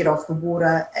can get off the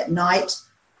water at night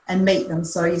and meet them.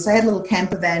 So yes, I had a little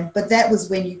camper van, but that was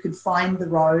when you could find the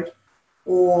road,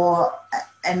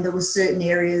 and there were certain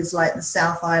areas like the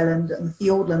South Island and the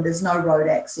Fiordland, there's no road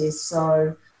access.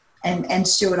 So, and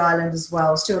Stewart Island as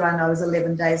well. Stewart Island, I was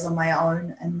 11 days on my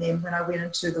own, and then when I went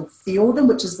into the Fiordland,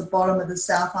 which is the bottom of the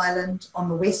South Island on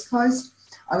the west coast,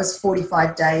 I was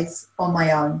 45 days on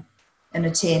my own in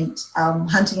a tent,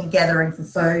 hunting and gathering for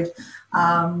food.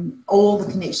 All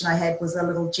the connection I had was a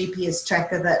little GPS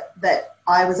tracker that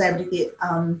I was able to get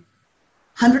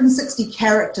 160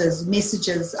 characters,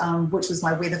 messages, which was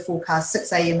my weather forecast,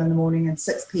 6 a.m. in the morning and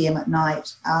 6 p.m. at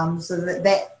night. So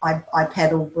that I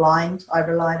paddled blind. I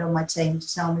relied on my team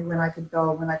to tell me when I could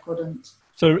go and when I couldn't.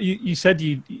 So you said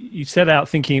you set out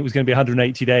thinking it was going to be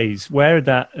 180 days. Where did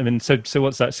that? I mean, so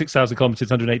what's that? 6,000 kilometers,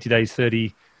 180 days,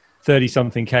 30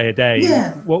 30-something K a day.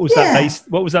 Yeah. What was that based?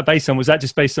 What was that based on? Was that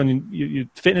just based on your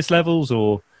fitness levels,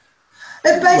 or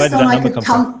It where based did on that I number could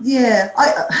come from? yeah.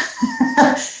 I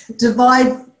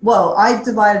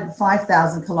divided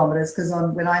 5,000 kilometres because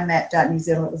when I mapped out New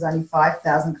Zealand, it was only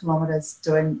 5,000 kilometres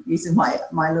using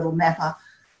my little mapper.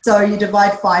 So you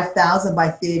divide 5,000 by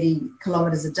 30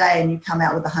 kilometres a day and you come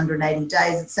out with 180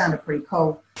 days. It sounded pretty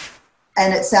cool.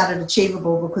 And it sounded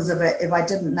achievable because of it. If I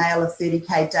didn't nail a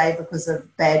 30K day because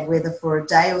of bad weather for a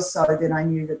day or so, then I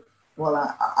knew that,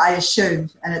 I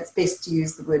assumed, and it's best to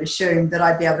use the word assume, that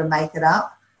I'd be able to make it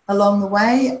up along the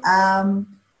way. And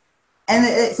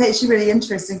it's actually really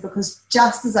interesting because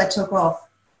just as I took off,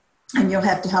 and you'll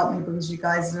have to help me because you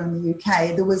guys are in the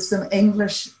UK, there was some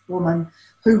English woman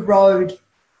who rode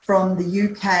from the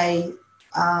UK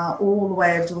all the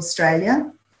way over to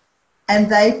Australia, and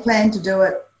they planned to do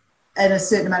it in a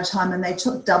certain amount of time, and they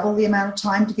took double the amount of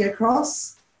time to get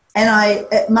across. And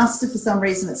it must have, for some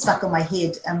reason, it stuck on my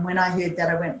head. And when I heard that,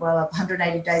 I went,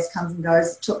 180 days comes and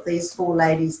goes. It took these 4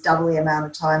 ladies double the amount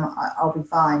of time. I'll be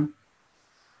fine.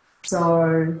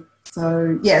 So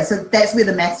that's where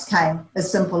the maths came,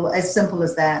 as simple as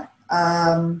that.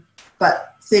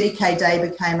 But 30K day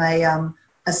became a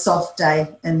soft day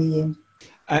in the end.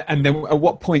 And then at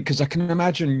what point, because I can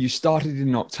imagine you started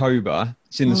in October,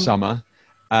 it's in the summer,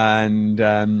 and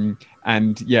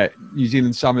yeah, New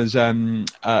Zealand summer's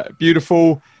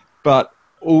beautiful, but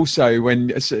also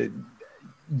when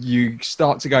you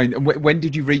start to go, when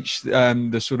did you reach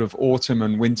the sort of autumn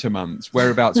and winter months?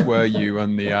 Whereabouts were you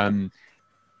on the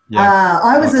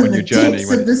I was in the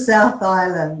depths of the South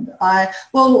Island.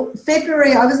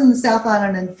 February, I was in the South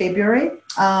Island in February,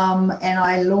 and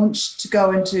I launched to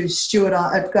go into the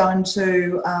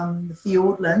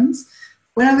Fiordlands.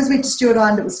 When I went to Stewart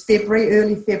Island, it was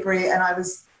early February, and I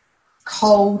was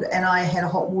cold, and I had a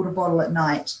hot water bottle at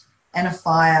night and a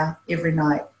fire every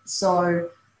night. So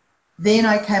then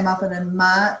I came up, and in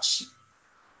March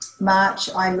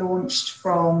I launched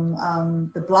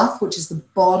from the Bluff, which is the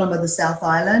bottom of the South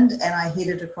Island, and I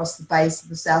headed across the base of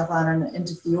the South Island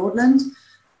into Fiordland.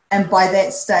 And by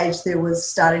that stage, there was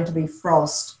starting to be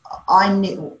frost. I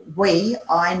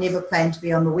never planned to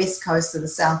be on the west coast of the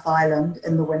South Island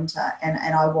in the winter, and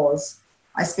I was.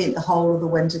 I spent the whole of the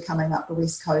winter coming up the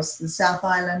west coast of the South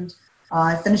Island.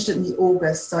 I finished it in the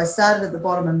August. So I started at the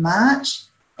bottom in March,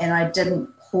 and I didn't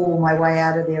haul my way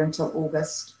out of there until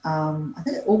August. I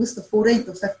think August the 14th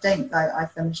or 15th, I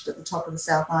finished at the top of the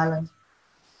South Island.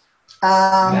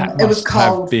 It was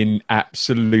cold. Have been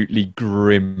absolutely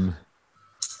grim.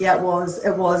 Yeah, it was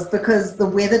because the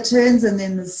weather turns, and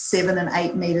then there's 7 and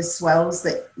 8 meter swells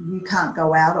that you can't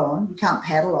go out on, you can't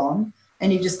paddle on,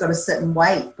 and you just got to sit and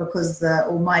wait because the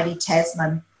almighty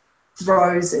Tasman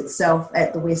throws itself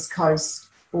at the west coast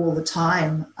all the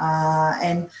time.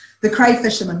 And the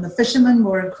fishermen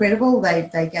were incredible.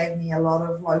 They gave me a lot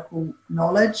of local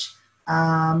knowledge,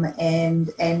 and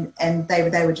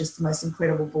they were just the most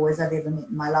incredible boys I've ever met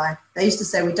in my life. They used to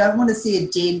say, "We don't want to see a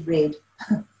dead red."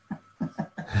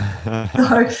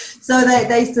 so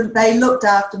they looked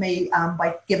after me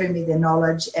by giving me their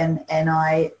knowledge, and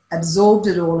I absorbed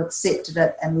it all, accepted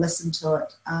it, and listened to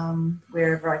it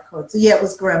wherever I could. So yeah, it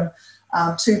was grim.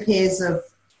 2 pairs of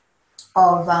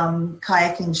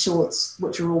kayaking shorts,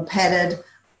 which are all padded,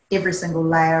 every single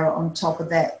layer on top of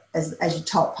that as your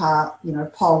top part,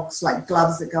 pogs, like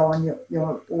gloves that go on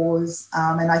your oars,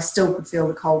 and I still could feel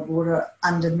the cold water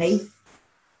underneath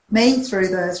me through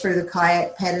the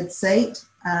kayak padded seat.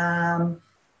 And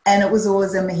it was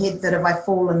always in my head that if I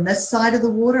fall in this side of the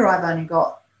water, I've only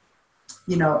got,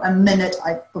 a minute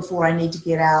before I need to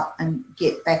get out and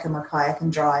get back in my kayak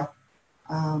and dry.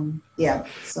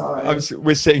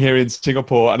 We're sitting here in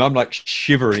Singapore, and I'm like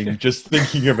shivering just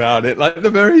thinking about it. Like the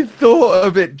very thought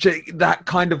of it, that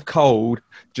kind of cold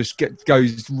just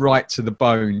goes right to the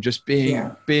bone. Just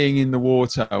being in the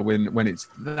water when it's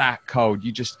that cold,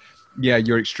 you just. Yeah,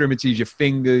 your extremities, your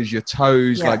fingers, your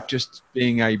toes, like just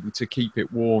being able to keep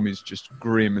it warm is just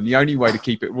grim. And the only way to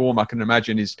keep it warm, I can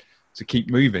imagine, is to keep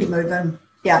moving. To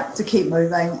keep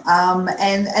moving.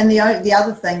 And the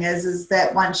other thing is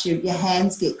that once your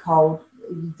hands get cold,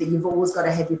 you've always got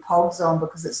to have your pogs on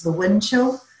because it's the wind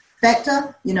chill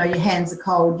factor. Your hands are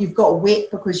cold. You've got wet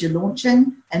because you're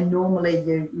launching, and normally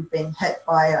you've been hit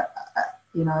by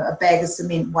a bag of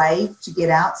cement wave to get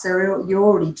out, so you're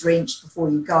already drenched before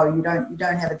you go. You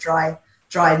don't have a dry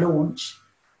launch,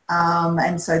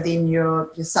 and so then you're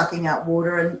sucking out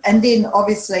water, and then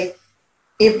obviously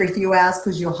every few hours,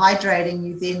 because you're hydrating,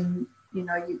 you then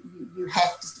you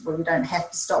have to, well, you don't have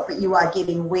to stop, but you are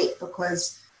getting wet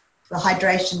because the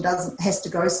hydration has to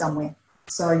go somewhere.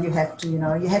 So you have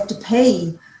to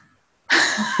pee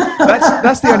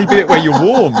That's the only bit where you're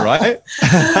warm, right?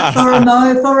 For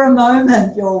a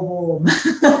moment, you're warm.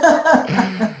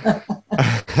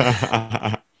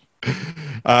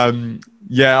 I'm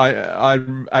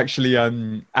actually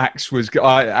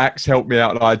Axe helped me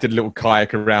out. I did a little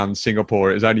kayak around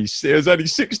Singapore. It was only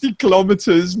 60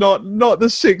 kilometers, not the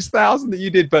 6,000 that you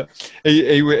did, but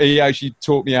he actually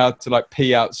taught me how to like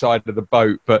pee outside of the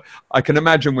boat. But I can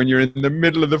imagine when you're in the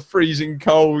middle of the freezing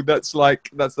cold, that's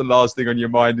the last thing on your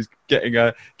mind is getting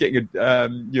your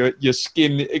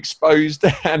skin exposed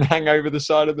and hang over the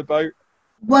side of the boat.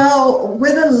 Well,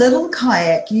 with a little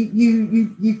kayak,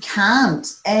 you can't,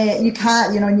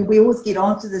 and we always get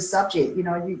onto this subject,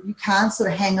 you can't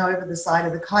sort of hang over the side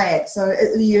of the kayak. So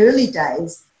in the early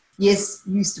days, yes,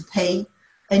 you used to pee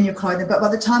in your clothing, but by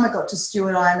the time I got to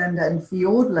Stewart Island and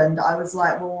Fiordland, I was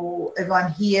like, well, if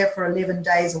I'm here for 11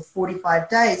 days or 45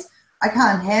 days, I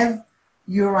can't have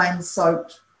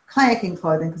urine-soaked kayaking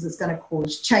clothing because it's going to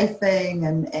cause chafing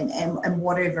and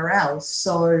whatever else.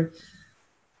 So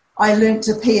I learned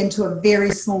to pee into a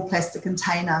very small plastic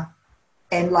container,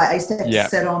 and like I used to have to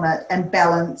sit on it and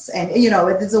balance, and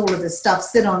there's all of this stuff,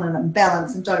 sit on it and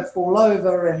balance and don't fall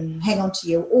over and hang on to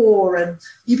your oar, and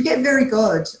you get very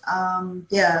good.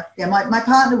 My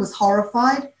partner was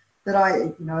horrified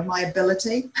that my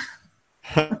ability.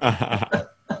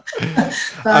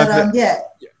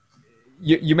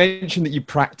 You mentioned that you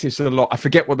practice a lot. I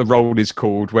forget what the roll is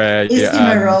called. Where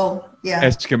Eskimo roll. Yeah.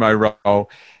 Eskimo roll.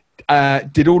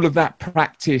 Did all of that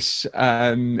practice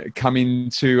come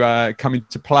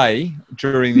into play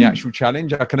during the actual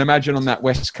challenge? I can imagine on that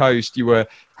west coast you were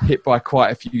hit by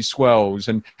quite a few swells,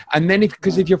 and then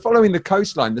if you're following the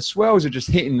coastline, the swells are just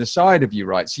hitting the side of you,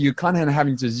 right? So you're kind of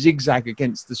having to zigzag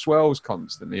against the swells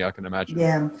constantly, I can imagine.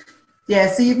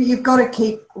 Yeah. So you've got to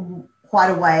keep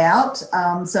quite a way out,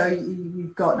 so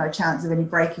you've got no chance of any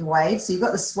breaking waves. So you've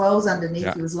got the swells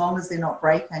underneath you as long as they're not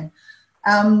breaking.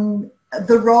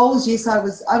 The rolls, yes, I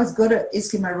was good at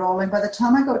Eskimo rolling. By the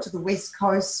time I got to the West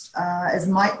Coast, as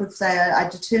Mike would say, I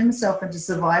turned myself into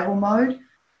survival mode.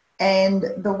 And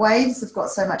the waves have got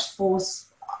so much force.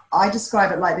 I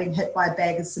describe it like being hit by a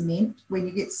bag of cement when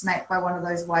you get smacked by one of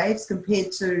those waves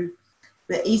compared to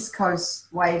the East Coast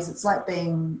waves. It's like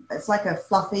a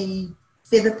fluffy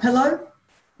feather pillow,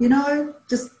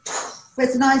 just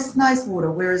it's nice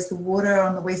water. Whereas the water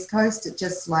on the West Coast, it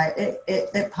just like,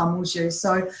 it pummels you.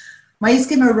 So my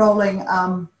Eskimo rolling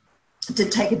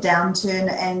did take a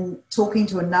downturn, and talking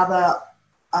to another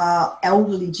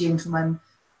elderly gentleman,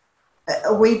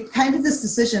 we came to this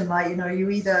decision, like,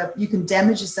 you can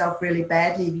damage yourself really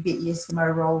badly if you get your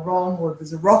Eskimo roll wrong, or if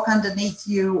there's a rock underneath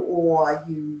you, or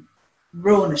you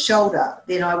ruin a shoulder.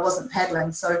 Then I wasn't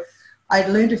paddling. So I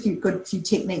learned a few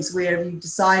techniques where if you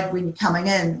decide when you're coming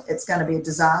in, it's going to be a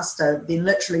disaster, then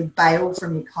literally bail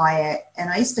from your kayak. And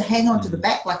I used to hang onto the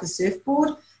back like a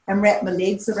surfboard and wrap my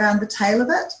legs around the tail of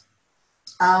it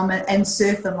and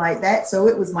surf them like that. So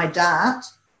it was my dart,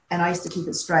 and I used to keep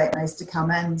it straight, and I used to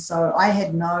come in. So I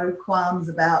had no qualms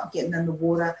about getting in the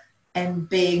water and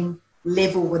being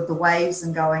level with the waves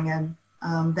and going in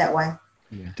that way.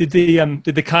 Yeah. Did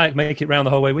the kayak make it round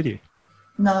the whole way with you?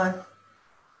 No.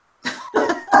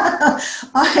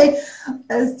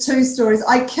 There's two stories.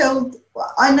 I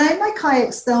named my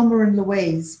kayaks Thelma and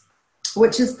Louise,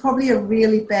 which is probably a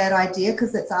really bad idea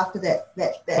because it's after that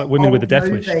like Women with the Death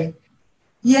Wish.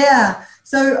 Yeah.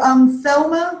 So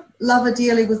Thelma, love her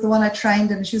dearly, was the one I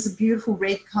trained in. She was a beautiful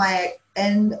red kayak,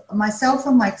 and myself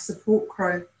and my support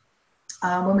crew,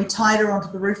 when we tied her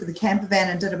onto the roof of the camper van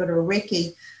and did a bit of a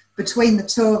recce between the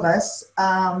two of us,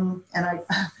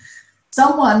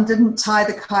 someone didn't tie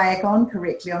the kayak on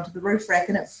correctly onto the roof rack,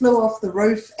 and it flew off the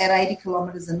roof at 80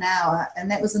 kilometres an hour, and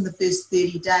that was in the first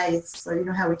 30 days. So you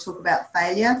know how we talk about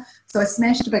failure? So I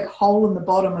smashed a big hole in the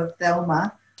bottom of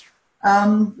Thelma.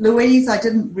 Louise, I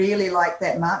didn't really like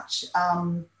that much.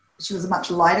 She was a much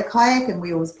lighter kayak, and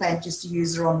we always planned just to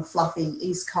use her on the fluffy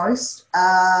East Coast.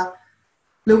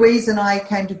 Louise and I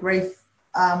came to grief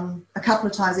a couple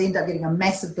of times. I ended up getting a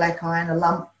massive black eye and a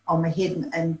lump on my head,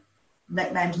 and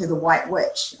nicknamed her the White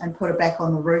Witch, and put her back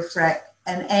on the roof rack.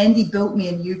 And Andy built me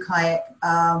a new kayak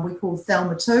we called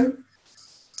Thelma 2,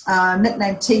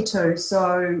 nicknamed T2.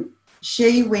 So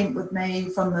she went with me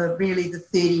from the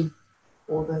 30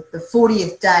 or the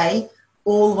 40th day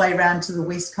all the way around to the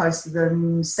west coast of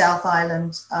the South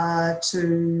Island,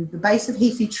 to the base of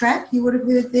Heafy Track. You would have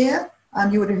heard there.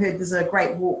 You would have heard there's a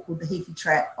great walk called the Heafy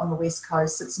Track on the west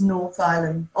coast. It's North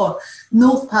Island, or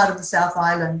north part of the South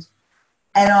Island.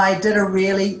 And I did a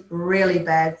really, really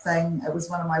bad thing. It was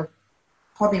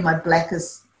probably my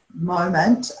blackest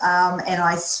moment, and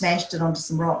I smashed it onto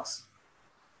some rocks.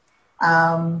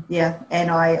 And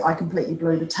I completely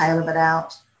blew the tail of it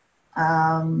out.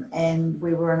 And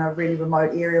we were in a really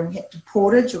remote area, and we had to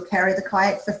portage or carry the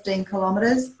kayak 15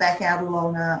 kilometres back out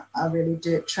along a really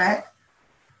dirt track.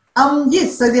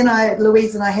 So then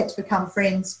Louise and I had to become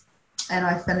friends, and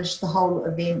I finished the whole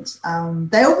event.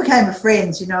 They all became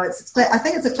friends, I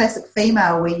think it's a classic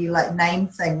female where you like name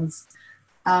things.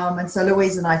 And so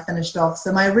Louise and I finished off.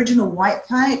 So my original white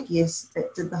kayak, yes,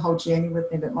 it did the whole journey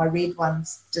with me, but my red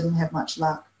ones didn't have much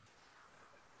luck.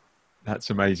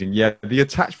 That's amazing. Yeah, the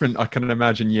attachment I can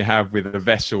imagine you have with a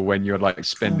vessel when you're like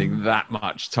spending that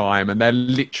much time, and they're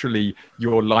literally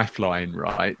your lifeline,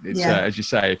 right? It's as you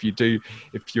say,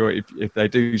 if they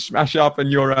do smash up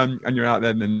and you're out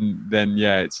there, then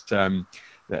it's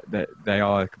that they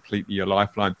are completely your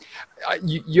lifeline.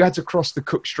 You had to cross the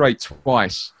Cook Strait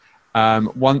twice.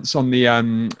 Once on the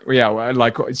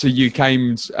so you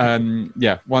came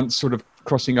once sort of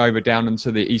crossing over down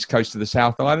onto the east coast of the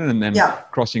South Island, and then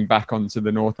crossing back onto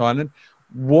the North Island.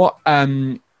 What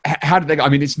how did they go? I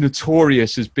mean, it's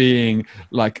notorious as being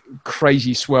like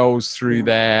crazy swells through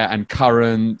there and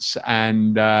currents,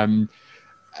 and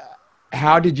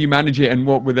how did you manage it, and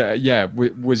what were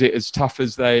was it as tough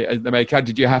as they make out?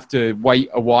 Did you have to wait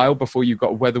a while before you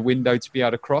got a weather window to be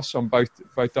able to cross on both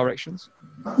directions?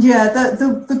 Yeah,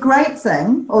 the great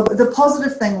thing, or the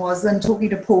positive thing, was then talking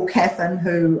to Paul Caffin,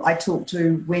 who I talked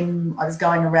to when I was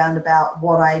going around about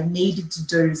what I needed to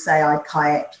do. Say I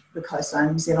kayaked the coastline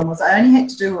of New Zealand, was I only had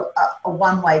to do a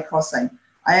one-way crossing.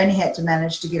 I only had to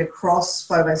manage to get across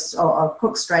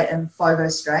Cook Strait and Fogo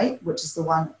Strait, which is the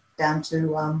one down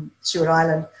to Stewart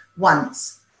Island,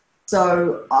 once.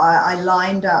 So I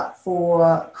lined up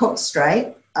for Cook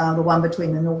Strait, the one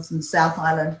between the North and South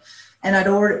Island, and I'd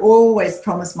always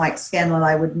promised Mike Scanlon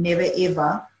I would never,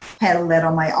 ever paddle that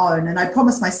on my own. And I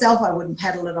promised myself I wouldn't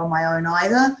paddle it on my own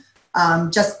either,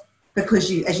 just because,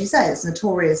 as you say, it's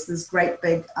notorious. There's great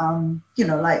big,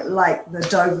 like the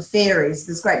Dover ferries,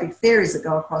 there's great big ferries that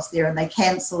go across there, and they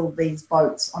cancel these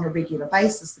boats on a regular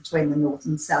basis between the North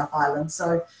and South Island.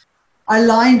 So I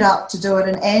lined up to do it,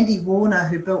 and Andy Warner,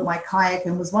 who built my kayak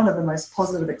and was one of the most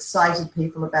positive, excited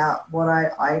people about what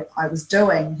I was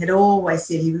doing, had always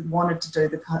said he wanted to do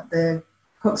the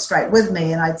Cook Strait with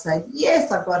me. And I'd say,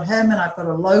 yes, I've got him, and I've got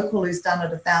a local who's done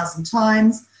it 1,000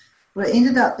 times. Well, it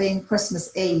ended up being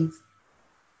Christmas Eve.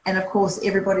 And of course,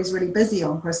 everybody's really busy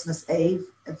on Christmas Eve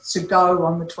to go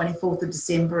on the 24th of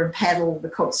December and paddle the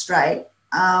Cook Strait.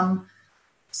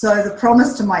 So the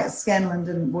promise to Mike Scanlon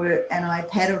didn't work, and I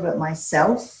paddled it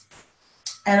myself.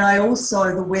 And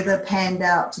the weather panned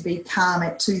out to be calm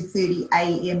at 2:30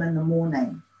 a.m. in the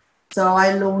morning. So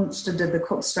I launched and did the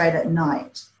Cook Strait at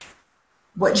night,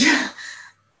 which,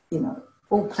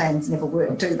 all plans never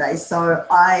work, do they? So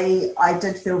I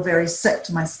did feel very sick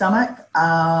to my stomach.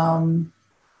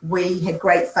 We had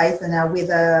great faith in our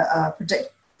weather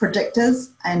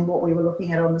predictors and what we were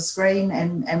looking at on the screen,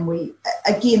 and we,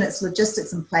 again, it's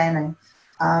logistics and planning.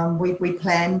 We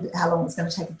planned how long it's going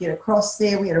to take to get across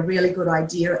there. We had a really good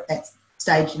idea at that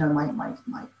stage, my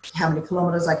how many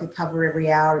kilometres I could cover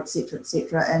every hour,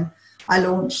 etc., and I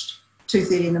launched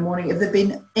 2:30 in the morning. If there'd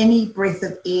been any breath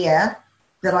of air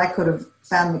that I could have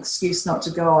found an excuse not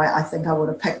to go, I think I would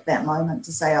have picked that moment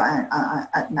to say,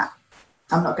 no,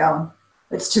 I'm not going.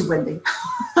 It's too windy.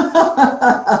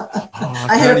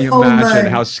 I can only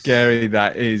imagine how scary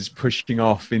that is, pushing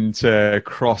off into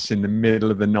cross in the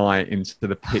middle of the night into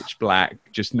the pitch black,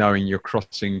 just knowing you're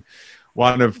crossing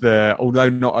one of the, although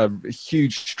not a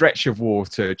huge stretch of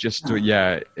water, just to,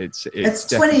 it's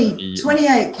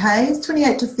 28 Ks,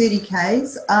 28 to 30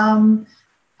 Ks.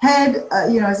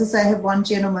 As I say, I had one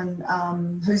gentleman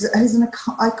who's an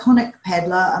iconic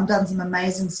paddler, done some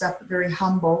amazing stuff, but very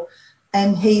humble.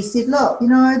 And he said, look,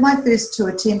 my first 2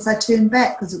 attempts, I turned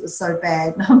back because it was so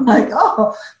bad. And I'm like,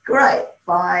 oh, great,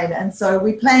 fine. And so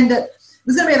we planned it. It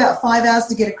was going to be about 5 hours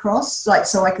to get across,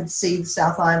 so I could see the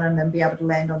South Island and be able to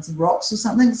land on some rocks or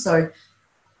something. So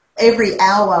every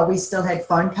hour we still had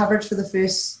phone coverage for the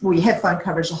first, we had phone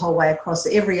coverage the whole way across. So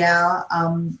every hour,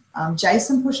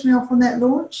 Jason pushed me off on that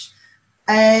launch.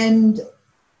 And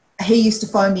he used to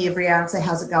phone me every hour and say,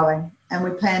 how's it going? And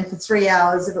we planned for 3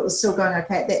 hours. If it was still going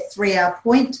okay at that 3-hour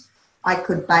point, I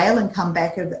could bail and come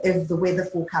back if the weather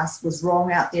forecast was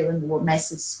wrong out there and there were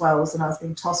massive swells and I was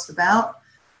being tossed about,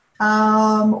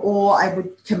 or I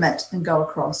would commit and go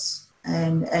across.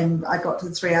 And I got to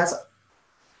the 3 hours.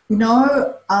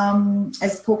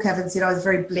 As Paul Cavan said, I was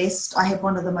very blessed. I had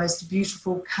one of the most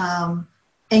beautiful, calm,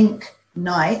 ink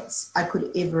nights I could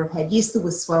ever have had. Yes, there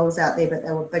were swells out there, but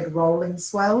they were big rolling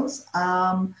swells.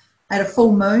 I had a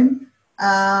full moon.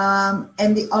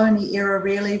 And the only error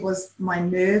really was my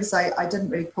nerves. I did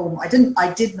not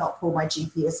pull my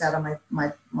GPS out of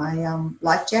my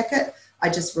life jacket. I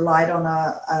just relied on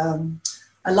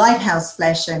a lighthouse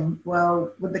flashing.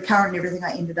 Well, with the current and everything,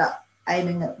 I ended up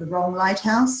aiming at the wrong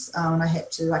lighthouse, and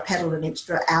I paddled an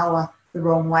extra hour the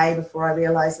wrong way before I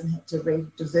realised and had to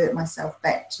divert myself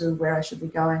back to where I should be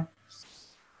going.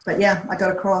 But yeah, I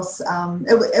got across.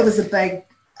 It was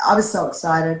I was so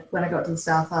excited when I got to the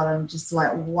South Island, just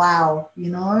like, wow,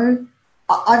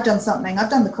 I've done something. I've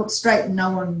done the Cook Strait,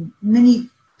 and many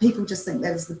people just think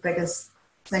that is the biggest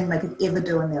thing they could ever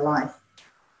do in their life.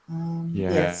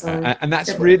 And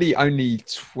that's really only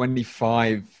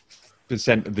 25%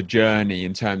 of the journey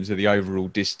in terms of the overall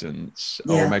distance,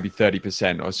 or maybe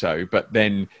 30% or so. But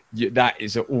then that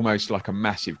is almost like a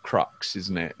massive crux,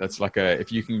 isn't it? That's like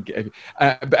if you can get,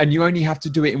 and you only have to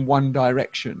do it in one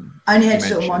direction. I only had to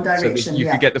do it in one direction. So you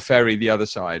could get the ferry the other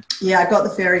side. Yeah, I got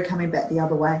the ferry coming back the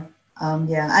other way.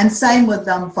 And same with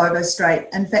Fogo Strait.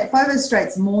 In fact, Fogo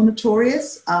Strait's more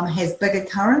notorious, has bigger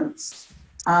currents.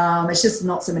 It's just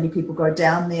not so many people go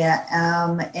down there,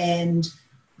 and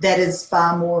that is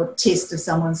far more test of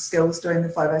someone's skills doing the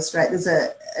Fogo Strait. There's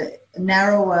a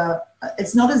narrower,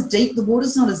 it's not as deep, the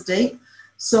water's not as deep.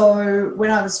 So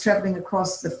when I was travelling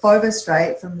across the Fogo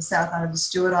Strait from the South Island to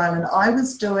Stewart Island, I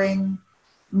was doing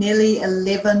nearly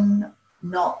 11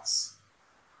 knots.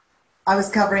 I was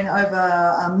covering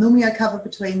over, normally I cover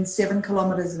between 7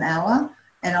 kilometres an hour,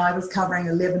 and I was covering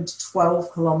 11 to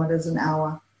 12 kilometres an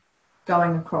hour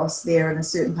going across there in a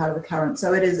certain part of the current.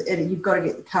 So you've got to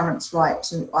get the currents right,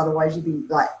 otherwise you'd be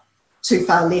like too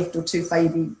far left or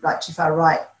you'd be like too far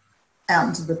right out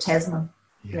into the Tasman.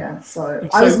 So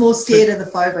I was more scared of the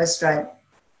Fogo Strait.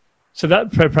 So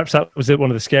perhaps that was one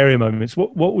of the scarier moments.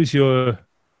 What was your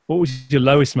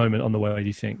lowest moment on the way, do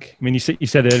you think? I mean, you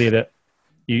said earlier that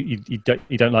you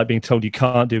don't like being told you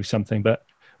can't do something, but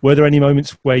were there any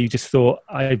moments where you just thought,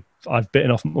 I've bitten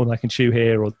off more than I can chew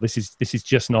here, or this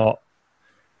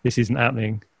isn't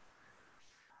happening?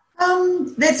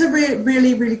 That's a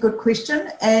really, really good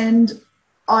question. And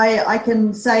I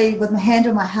can say with my hand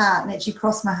on my heart and actually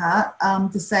cross my heart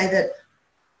to say that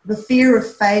the fear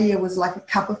of failure was like a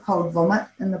cup of cold vomit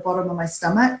in the bottom of my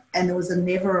stomach. And there was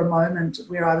never a moment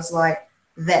where I was like,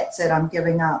 that's it, I'm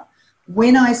giving up.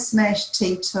 When I smashed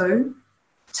T2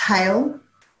 tail,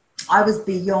 I was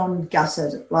beyond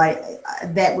gutted. Like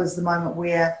that was the moment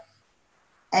where,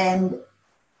 and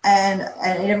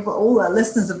all the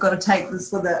listeners have got to take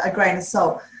this with a grain of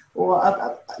salt,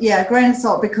 a grain of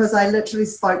salt, because I literally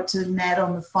spoke to Nat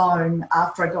on the phone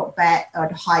after I got back.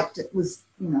 I'd hiked. It was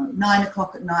 9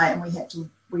 o'clock at night, and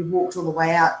we walked all the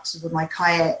way out with my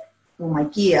kayak or my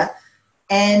gear,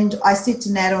 and I said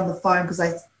to Nat on the phone, because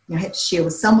I had to share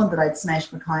with someone that I'd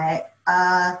smashed my kayak,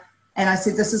 and I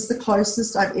said, this is the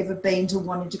closest I've ever been to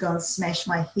wanting to go and smash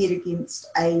my head against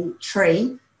a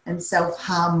tree and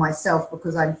self-harm myself,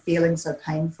 because I'm feeling so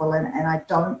painful, and I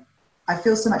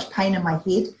feel so much pain in my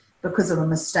head because of a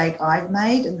mistake I've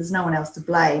made, and there's no one else to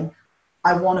blame.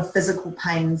 I want a physical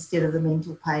pain instead of the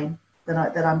mental pain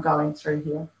that I'm going through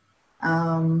here.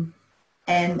 And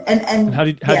how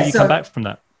did you come back from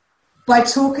that? By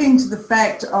talking to the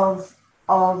fact of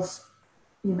those,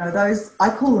 I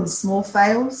call them small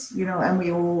fails, and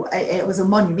it was a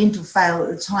monumental fail at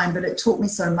the time, but it taught me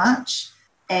so much.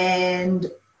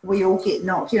 And we all get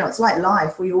knocked, it's like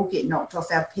life. We all get knocked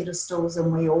off our pedestals,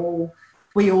 and we all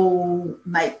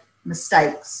make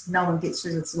mistakes. No one gets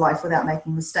through this life without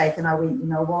making a mistake. And I went, you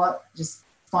know what? Just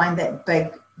find that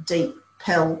big, deep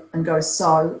pill and go,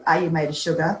 so are you made of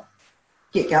sugar?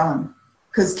 Get going.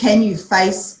 Because can you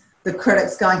face the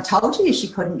critics going, told you she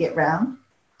couldn't get round?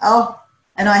 Oh,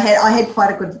 and I had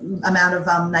quite a good amount of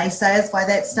naysayers by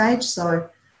that stage. So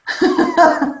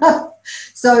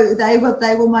so they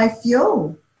were my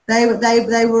fuel. They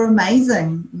were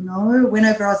amazing.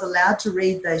 Whenever I was allowed to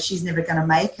read the She's Never Gonna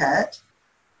Make It,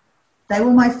 they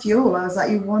were my fuel. I was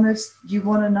like, you want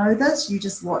to know this? You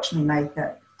just watch me make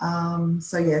it.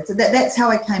 So that's how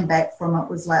I came back from it.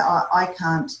 Was like, I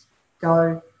can't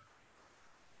go,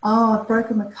 I've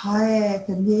broken my kayak,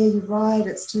 and yeah, you're right,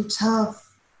 it's too tough.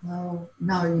 Well,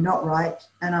 no, you're not right,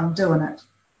 and I'm doing it.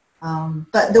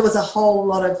 But there was a whole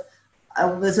lot of,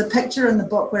 there's a picture in the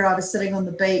book where I was sitting on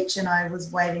the beach and I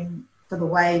was waiting for the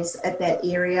waves at that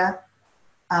area,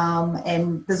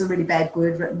 and there's a really bad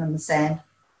word written in the sand.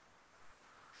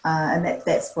 And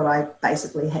that's what I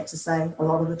basically had to say a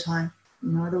lot of the time.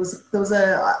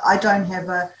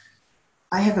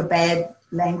 I have a bad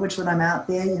language when I'm out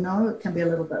there, it can be a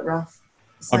little bit rough.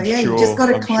 So you just got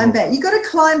to climb back. You got to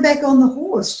climb back on the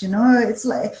horse, It's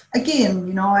like,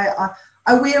 again, I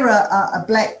I wear a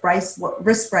black wrist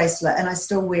bracelet, and I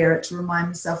still wear it to remind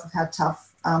myself of how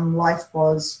tough life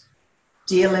was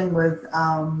dealing with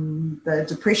the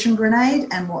depression grenade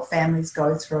and what families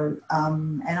go through.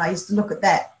 And I used to look at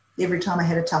that every time I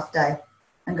had a tough day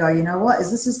and go, you know what,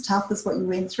 is this as tough as what you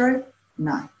went through?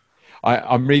 No.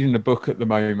 I'm reading a book at the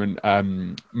moment,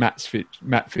 Matt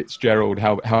Fitzgerald,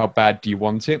 How Bad Do You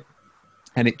Want It?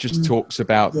 And it just talks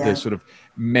about the sort of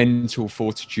mental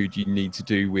fortitude you need to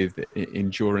do with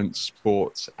endurance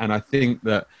sports. And I think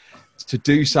that to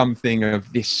do something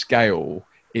of this scale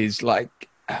is like,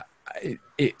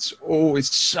 it's always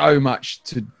so much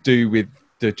to do with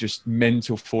the just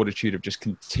mental fortitude of just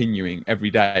continuing every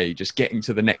day, just getting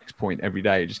to the next point every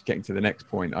day, just getting to the next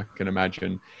point, I can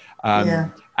imagine.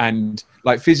 And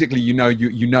like physically, you know,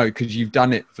 because you've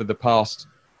done it for the past,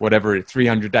 whatever,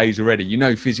 300 days already, you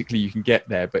know, physically you can get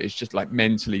there, but it's just like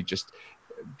mentally just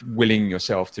willing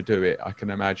yourself to do it, I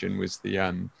can imagine, was the,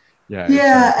 and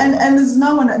there's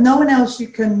no one else you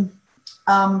can,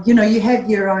 you know, you have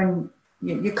your own,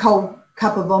 your cold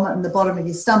cup of vomit in the bottom of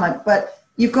your stomach, but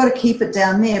you've got to keep it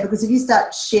down there, because if you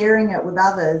start sharing it with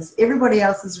others, everybody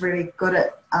else is really good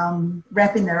at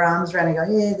wrapping their arms around and go,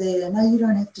 yeah, there, no, you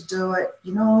don't have to do it.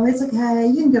 You know, it's okay.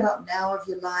 You can give up now if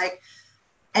you like.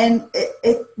 And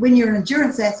when you're an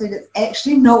endurance athlete, it's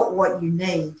actually not what you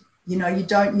need. You know, you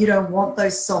don't want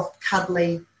those soft,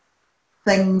 cuddly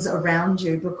things around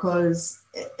you, because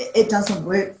it doesn't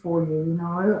work for you. You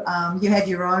know, you have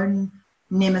your own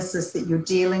nemesis that you're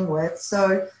dealing with.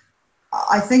 So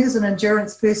I think as an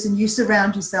endurance person, you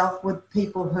surround yourself with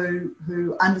people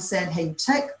who understand how you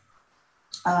tick,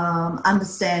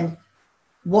 understand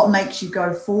what makes you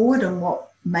go forward and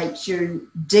what makes you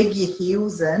dig your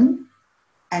heels in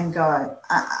and go.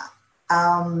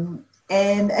 And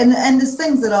there's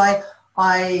things that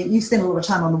you spend a lot of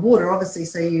time on the water, obviously,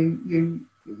 so you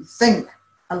think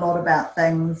a lot about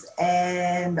things.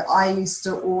 And I used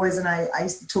to always, and I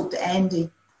used to talk to Andy,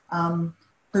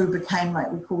 who became,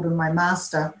 like, we called him my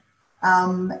master.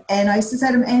 And I used to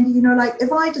say to him, Andy, you know, like,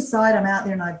 if I decide I'm out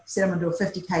there and I said I'm going to do a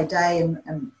 50K day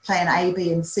and plan A,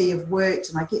 B, and C have worked,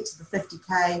 and I get to the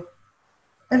 50K,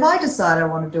 if I decide I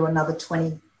want to do another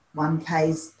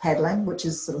 21Ks paddling, which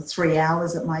is sort of 3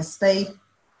 hours at my speed,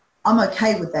 I'm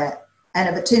okay with that. And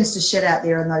if it turns to shit out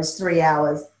there in those 3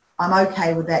 hours, I'm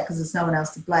okay with that, because there's no one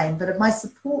else to blame. But if my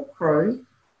support crew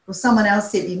or someone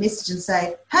else sent me a message and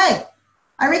say, hey,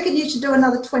 I reckon you should do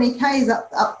another 20Ks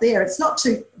up there, it's not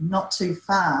too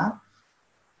far,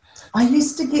 I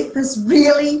used to get this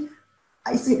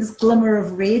glimmer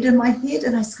of red in my head,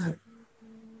 and I just go,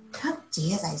 how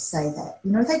dare they say that?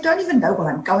 You know, they don't even know what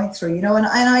I'm going through, you know, and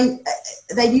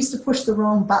they used to push the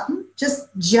wrong button,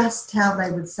 just how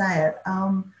they would say it.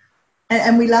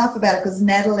 And we laugh about it, because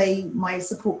Natalie, my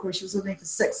support crew, she was with me for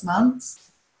 6 months.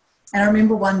 And I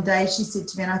remember one day she said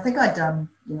to me, and I think I'd done,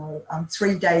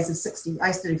 3 days of 60, I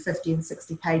used to do 50 and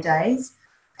 60K days.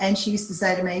 And she used to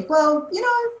say to me, well, you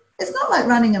know, it's not like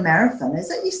running a marathon,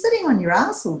 is it? You're sitting on your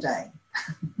ass all day.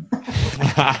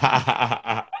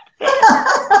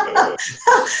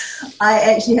 I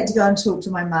actually had to go and talk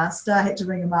to my master. I had to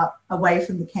ring him up away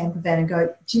from the camper van and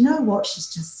go, do you know what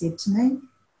she's just said to me?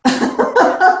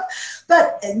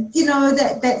 But, you know,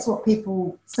 that's what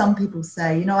some people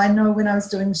say. You know, I know when I was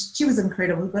she was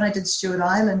incredible. When I did Stewart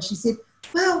Island, she said,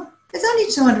 well, it's only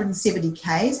 270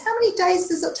 Ks. How many days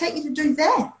does it take you to do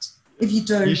that? If you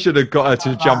do. You should have got her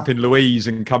to jump in Louise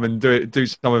and come and do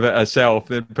some of it herself,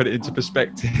 then put it into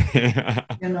perspective.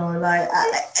 You know, like,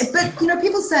 but, you know,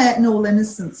 people say it in all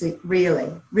innocence,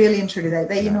 really and truly.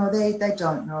 They you know, they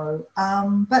don't know.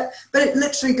 But it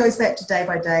literally goes back to day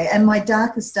by day. And my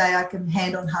darkest day, I can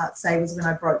hand on heart say, was when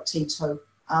I broke T2.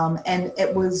 And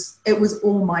it was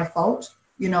all my fault.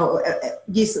 You know,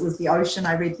 yes, it was the ocean.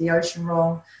 I read the ocean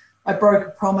wrong. I broke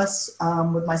a promise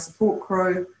with my support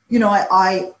crew. You know,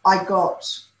 I got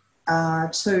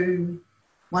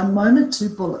one moment too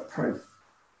bulletproof.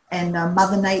 And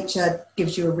Mother Nature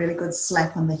gives you a really good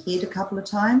slap on the head a couple of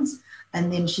times, and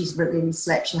then she really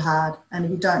slaps you hard. And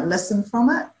if you don't listen from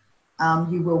it,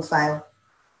 you will fail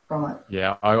from it.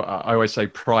 Yeah, I always say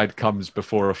pride comes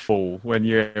before a fall. When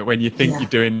you think you're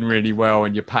doing really well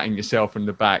and you're patting yourself on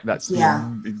the back, that's the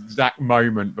exact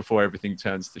moment before everything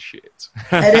turns to shit.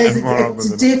 It is.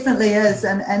 It definitely is.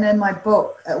 And in my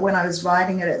book, when I was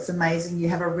writing it, it's amazing. You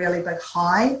have a really big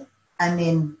high, and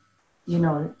then, you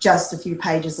know, just a few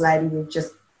pages later, you've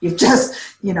just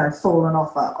you know, fallen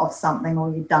off something,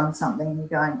 or you've done something, and you're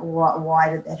going, why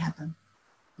did that happen?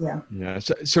 Yeah.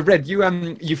 So Red,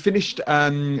 you finished.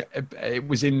 It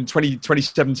was in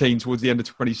 2017, towards the end of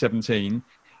 2017.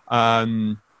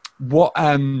 What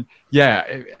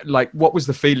what was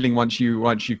the feeling once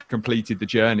you completed the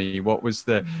journey? What was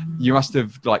you must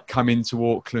have like come into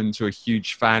Auckland to a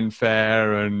huge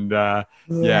fanfare and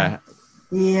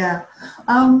Yeah.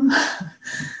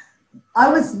 I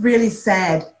was really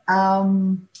sad. I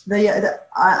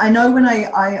know when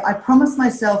I promised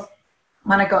myself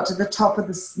when I got to the top of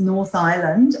the North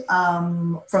Island,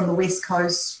 from the west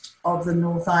coast of the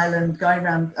North Island, going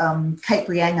around Cape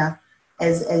Reinga,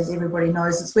 as everybody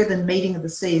knows, it's where the meeting of the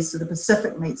seas, so the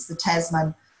Pacific meets the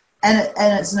Tasman, and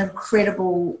it's an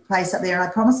incredible place up there. And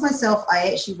I promised myself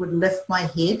I actually would lift my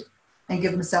head and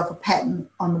give myself a pat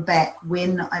on the back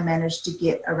when I managed to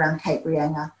get around Cape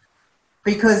Reinga.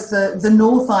 Because the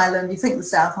North Island, you think the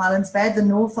South Island's bad, the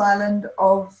North Island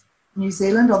of New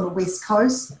Zealand on the west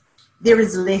coast, there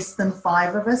is less than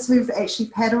 5 of us who've actually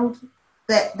paddled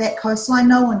that coastline.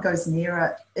 No one goes near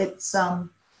it. It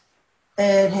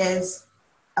has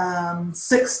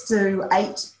 6 to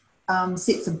 8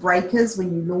 sets of breakers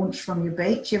when you launch from your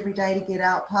beach every day to get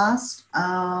out past.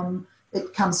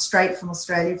 It comes straight from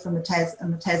Australia, from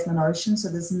the Tasman Ocean, so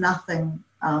there's nothing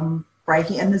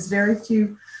breaking, and there's very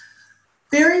few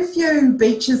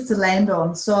beaches to land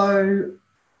on. So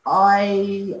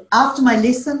after my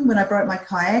lesson, when I broke my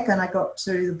kayak and I got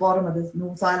to the bottom of the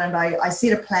North Island, I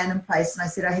set a plan in place, and I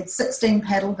said I had 16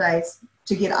 paddle days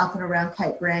to get up and around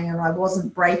Cape Reinga, and I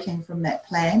wasn't breaking from that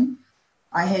plan.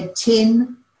 I had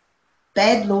 10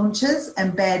 bad launches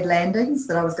and bad landings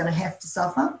that I was going to have to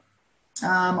suffer.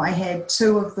 I had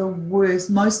 2 of the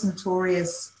most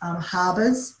notorious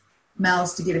harbours,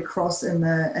 mouths to get across in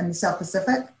the South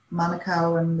Pacific,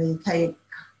 Manukau and the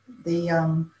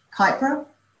Kaipara.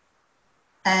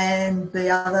 And the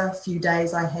other few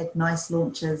days I had nice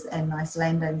launches and nice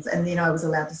landings, and then I was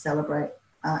allowed to celebrate.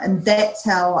 And that's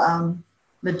how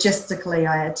logistically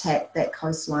I attacked that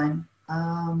coastline.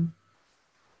 Some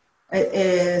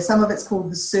of it's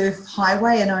called the surf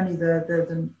highway, and only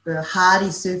the hardy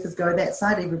surfers go that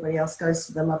side. Everybody else goes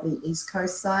to the lovely East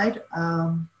Coast side.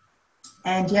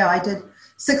 And yeah, I did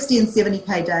 60 and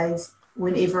 70k days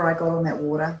whenever I got on that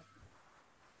water.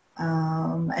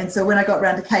 And so when I got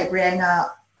around to Cape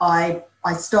Reinga, I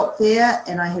stopped there,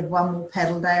 and I had one more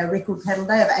paddle day, a record paddle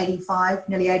day of 85,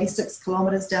 nearly 86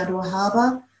 kilometres down to a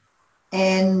harbour.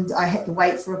 And I had to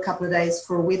wait for a couple of days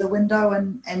for a weather window,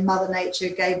 and Mother Nature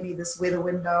gave me this weather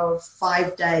window of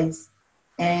 5 days.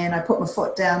 And I put my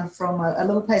foot down from a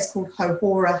little place called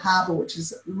Hohora Harbour, which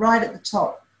is right at the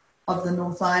top of the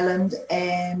North Island,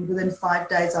 and within 5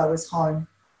 days I was home.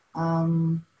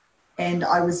 And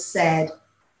I was sad.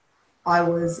 I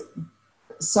was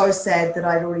so sad that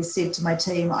I'd already said to my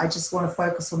team, I just want to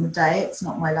focus on the day. It's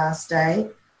not my last day.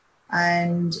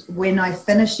 And when I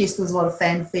finished, yes, there was a lot of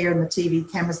fanfare and the TV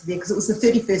cameras were there because it was the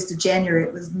 31st of January.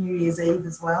 It was New Year's Eve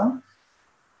as well.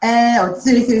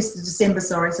 31st of December,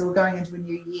 sorry. So we're going into a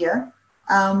new year.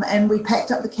 And we packed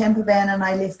up the camper van and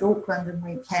I left Auckland and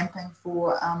went camping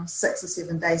for 6 or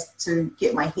 7 days to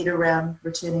get my head around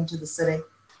returning to the city.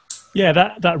 Yeah,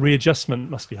 that readjustment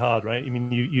must be hard, right? I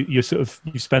mean, you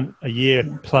spent a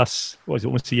year plus, what is it,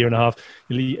 almost a year and a half,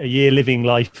 a year living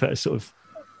life at a sort of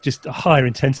just a higher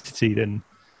intensity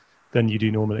than you do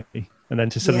normally, and then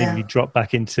to suddenly be dropped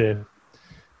back into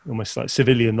almost like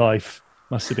civilian life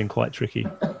must have been quite tricky.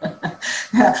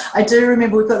 I do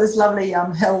remember we've got this lovely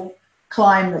hill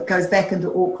climb that goes back into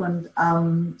Auckland,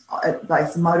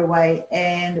 like the motorway,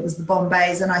 and it was the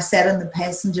Bombays, and I sat in the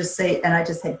passenger seat and I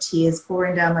just had tears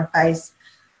pouring down my face,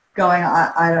 going,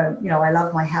 I don't, I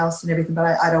love my house and everything,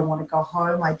 but I don't want to go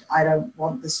home. I don't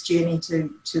want this journey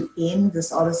to end,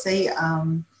 this odyssey.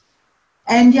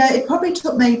 And yeah, it probably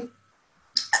took me,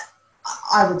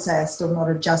 I would say I'm still not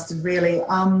adjusted really.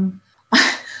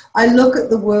 I look at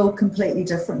the world completely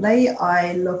differently.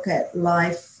 I look at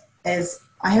life as,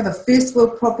 I have a first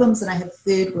world problems and I have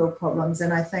third world problems,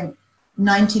 and I think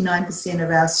 99% of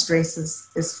our stress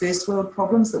is first world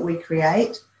problems that we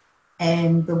create,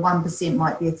 and the 1%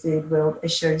 might be a third world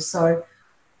issue. So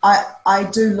I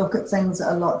do look at things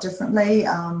a lot differently.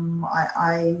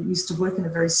 I used to work in a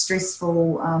very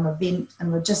stressful event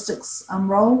and logistics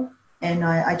role, and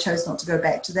I chose not to go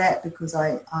back to that because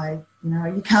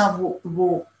you can't walk the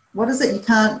walk. What is it? You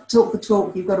can't talk the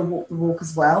talk, you've got to walk the walk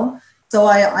as well. So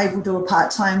I will do a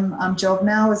part-time job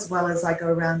now, as well as I go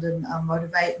around and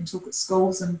motivate and talk at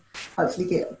schools and hopefully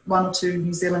get 1 or 2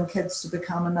 New Zealand kids to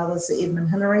become another Sir Edmund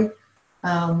Hillary,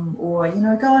 or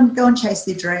go and chase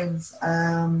their dreams.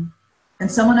 And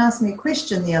someone asked me a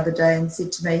question the other day and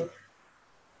said to me,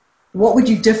 what would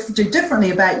you do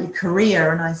differently about your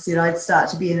career? And I said I'd start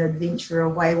to be an adventurer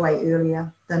way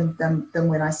earlier than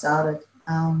when I started.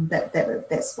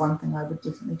 That's one thing I would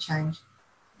definitely change.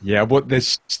 Yeah, well,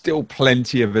 there's still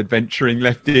plenty of adventuring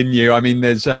left in you. I mean,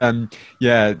 there's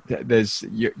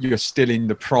you're still in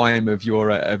the prime of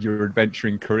your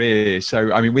adventuring career.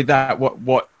 So, I mean, with that,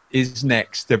 what is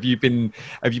next? Have you been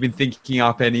thinking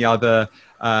up any other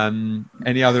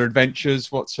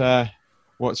adventures? What's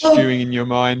stewing in your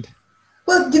mind?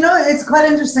 Well, it's quite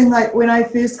interesting. Like when I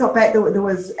first got back, there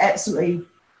was absolutely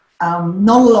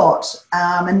not a lot,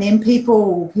 and then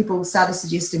people started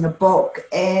suggesting a book,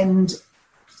 and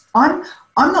I'm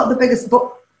not the biggest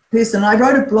book person. I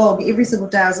wrote a blog every single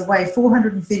day I was away,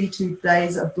 432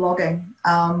 days of blogging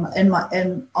on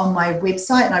my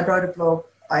website, and I wrote a blog.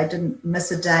 I didn't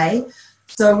miss a day.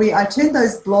 So I turned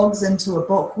those blogs into a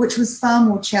book, which was far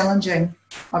more challenging,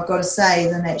 I've got to say,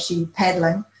 than actually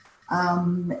paddling.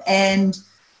 And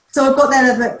so I've got that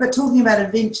out of it. But talking about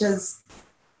adventures,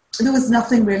 there was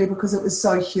nothing really because it was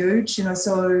so huge,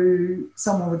 so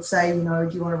someone would say, do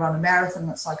you want to run a marathon?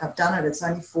 It's like, I've done it. It's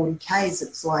only 40 Ks.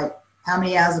 It's like, how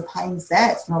many hours of pain is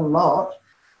that? It's not a lot.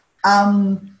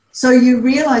 So you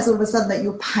realize all of a sudden that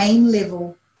your pain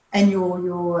level and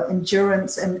your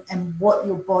endurance and what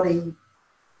your body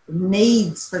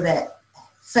needs for that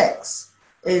fix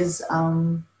is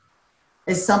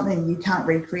something you can't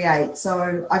recreate.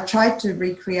 So I've tried to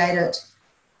recreate it.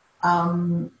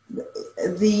 The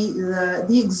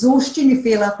exhaustion you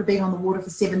feel after being on the water for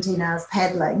 17 hours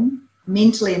paddling,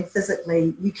 mentally and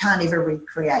physically, you can't ever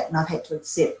recreate, and I've had to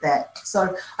accept that.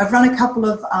 So I've run a couple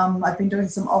of, I've been doing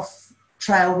some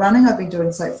off-trail running. I've been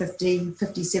doing 50,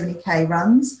 70K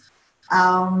runs,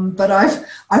 but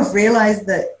I've realised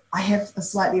that I have a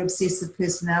slightly obsessive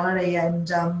personality,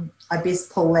 and I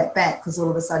best pull that back, because all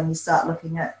of a sudden you start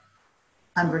looking at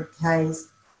 100 Ks,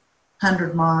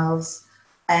 100 miles,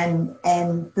 and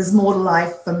there's more to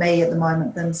life for me at the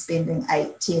moment than spending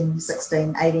 8, 10,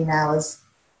 16, 18 hours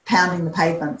pounding the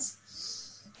pavements.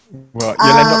 Well,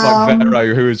 you'll end up like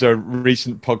Vero, who is a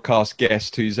recent podcast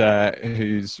guest,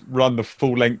 who's run the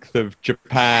full length of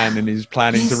Japan and is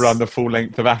planning to run the full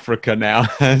length of Africa now.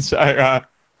 So,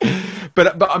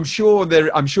 but I'm sure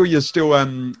you're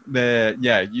still there.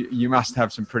 Yeah, you must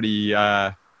have some pretty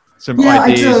some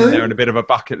ideas in there and a bit of a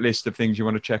bucket list of things you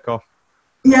want to check off.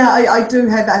 Yeah, I do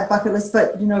have a bucket list,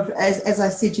 but as I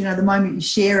said, the moment you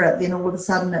share it, then all of a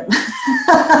sudden it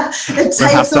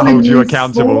takes on a new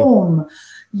form.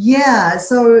 Yeah,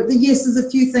 so yes, there's a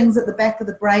few things at the back of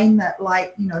the brain that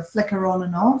flicker on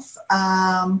and off.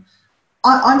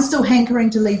 I'm still hankering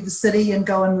to leave the city and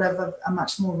go and live a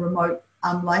much more remote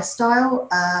lifestyle.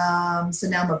 So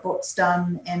now my book's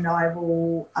done, and I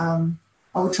will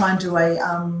try and do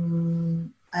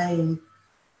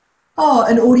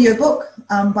an audio book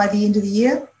by the end of the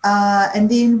year. And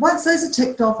then once those are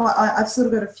ticked off, I've sort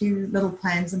of got a few little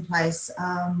plans in place.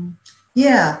 I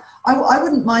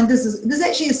wouldn't mind. There's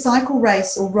actually a cycle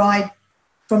race or ride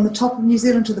from the top of New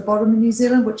Zealand to the bottom of New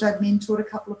Zealand, which I've mentored a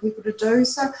couple of people to do.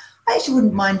 So I actually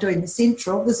wouldn't mind doing the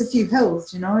central. There's a few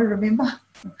hills, remember?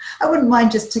 I wouldn't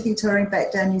mind just touring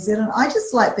back down New Zealand. I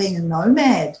just like being a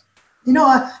nomad.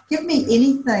 Give me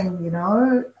anything,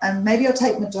 and maybe I'll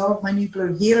take my dog, my new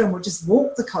blue heeler, and we'll just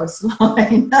walk the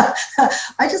coastline.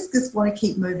 I just want to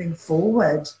keep moving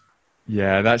forward.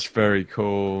 Yeah, that's very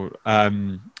cool.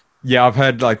 I've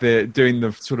heard they're doing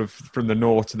the sort of from the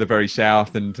north to the very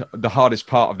south, and the hardest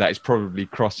part of that is probably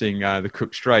crossing the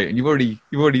Cook Strait, and you've already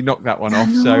knocked that one off.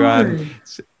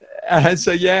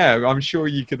 So yeah, I'm sure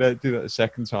you could do that a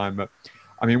second time. But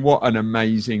I mean, what an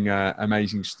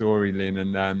amazing story,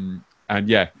 Lynn, and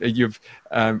yeah, you've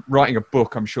writing a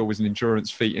book, I'm sure, was an endurance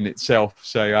feat in itself.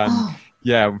 So I'm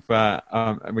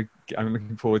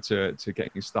looking forward to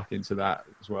getting stuck into that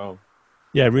as well.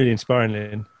 Yeah, really inspiring,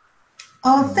 Lynn.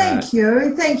 Oh, thank you.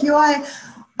 I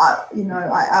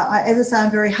as I say, I'm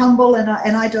very humble, and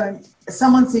I don't.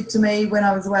 Someone said to me when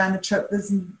I was away on the trip,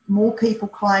 there's more people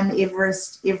climb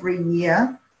Everest every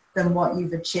year than what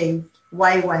you've achieved.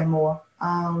 Way more.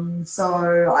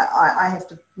 So I have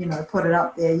to, put it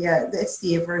up there. Yeah, it's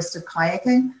the Everest of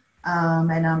kayaking,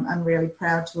 and I'm really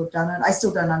proud to have done it. I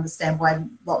still don't understand why a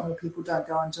lot more people don't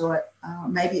go and do it.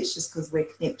 Maybe it's just because we're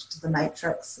connected to the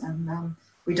matrix and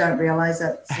we don't realise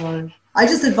it. So I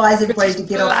just advise everybody to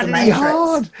get off the matrix.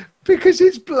 Hard. Because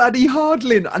it's bloody hard,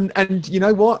 Lynn, and you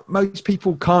know what? Most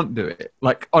people can't do it.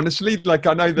 Honestly, I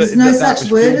know that there's no that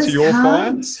such word as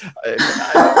can't.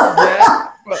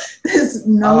 Yeah, but there's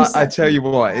no. I tell you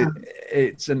what,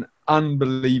 it's an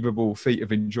unbelievable feat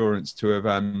of endurance to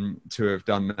have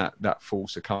done that full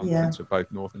circumference of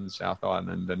both North and South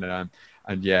Island,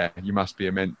 and yeah, you must be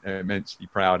immensely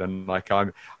proud. And like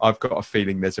I've got a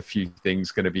feeling there's a few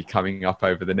things going to be coming up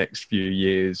over the next few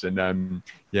years, and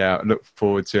yeah, look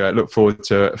forward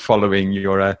to following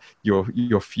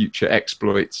your future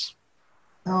exploits.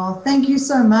 Oh, thank you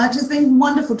so much. It's been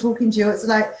wonderful talking to you. It's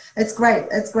great.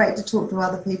 It's great to talk to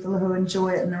other people who enjoy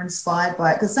it and are inspired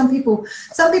by it. Because some people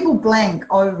blank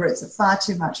over it. It's far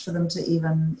too much for them to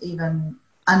even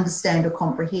understand or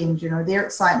comprehend. You know, their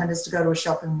excitement is to go to a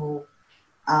shopping mall,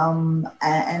 and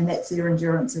that's their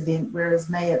endurance event. Whereas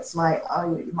me, it's like,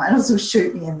 oh, you might as well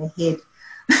shoot me in the head.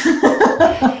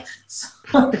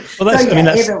 Well,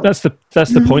 that's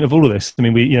the point of all of this. I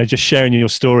mean, just sharing your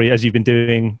story as you've been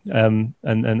doing, and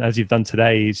as you've done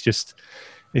today,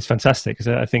 it's fantastic. Because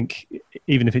I think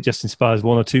even if it just inspires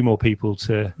one or two more people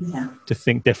to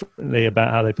think differently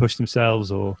about how they push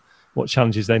themselves or what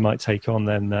challenges they might take on,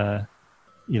 then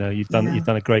you've done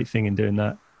a great thing in doing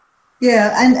that.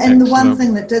 Yeah, and the one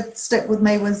thing that did stick with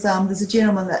me was there's a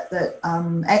gentleman that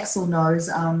Axel knows,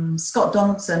 Scott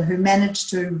Donaldson, who managed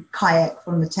to kayak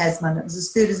from the Tasman. It was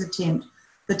his third attempt,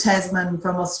 the Tasman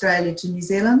from Australia to New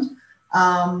Zealand.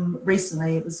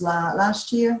 Recently, it was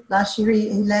last year. Last year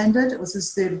he landed. It was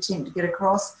his third attempt to get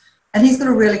across. And he's got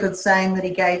a really good saying that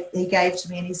he gave to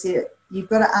me, and he said, "You've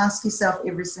got to ask yourself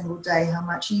every single day, how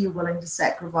much are you willing to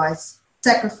sacrifice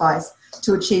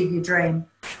to achieve your dream?"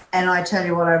 And I tell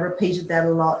you what, I repeated that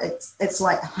a lot. It's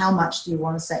like, how much do you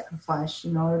want to sacrifice?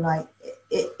 You know, like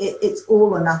it's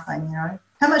all or nothing. You know,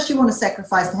 how much do you want to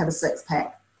sacrifice to have a six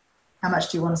pack? How much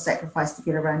do you want to sacrifice to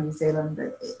get around New Zealand?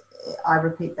 I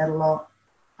repeat that a lot.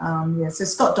 So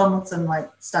Scott Donaldson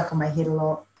stuck on my head a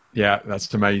lot. Yeah,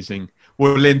 that's amazing.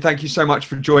 Well, Lynn, thank you so much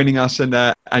for joining us, and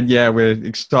yeah, we're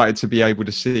excited to be able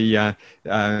to see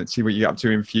what you're up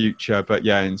to in future. But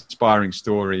yeah, inspiring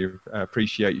story.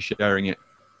 Appreciate you sharing it.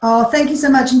 Oh, thank you so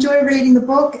much. Enjoy reading the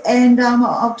book, and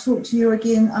I'll talk to you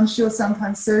again, I'm sure,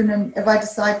 sometime soon. And if I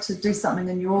decide to do something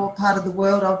in your part of the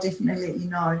world, I'll definitely let you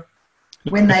know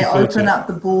when they open up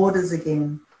the borders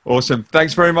again. Awesome.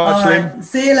 Thanks very much, Lynn.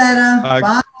 See you later.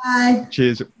 Bye.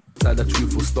 Cheers. Like the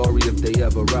truthful story if they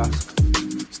ever ask.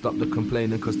 Stop the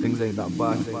complaining because things ain't that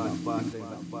bad.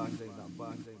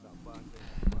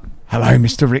 Hello,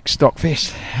 Mr. Rick Stockfish.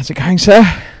 How's it going, sir?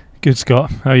 Good,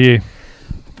 Scott. How are you?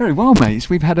 Very well, mates.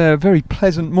 We've had a very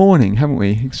pleasant morning, haven't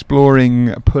we? Exploring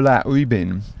Pulau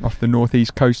Ubin off the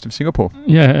northeast coast of Singapore.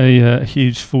 Yeah, a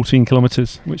huge 14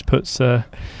 kilometres, which puts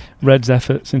Red's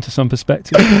efforts into some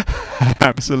perspective.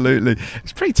 Absolutely.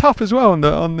 It's pretty tough as well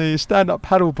on the stand-up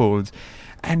paddle boards.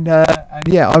 And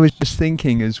yeah, I was just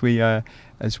thinking as we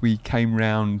came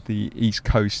round the east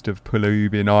coast of Pulau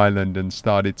Ubin Island and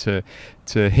started to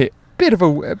hit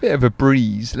a bit of a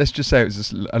breeze. Let's just say it was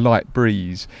just a light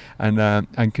breeze, and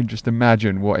can just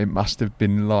imagine what it must have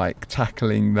been like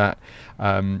tackling that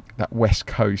west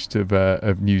coast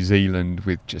of New Zealand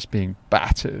with just being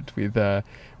battered with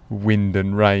wind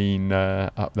and rain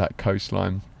up that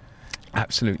coastline.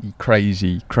 Absolutely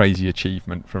crazy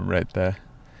achievement from Red there.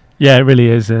 Yeah, it really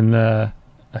is, and I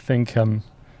think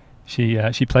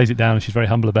she plays it down and she's very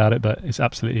humble about it, but it's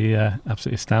absolutely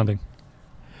astounding.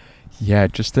 Yeah,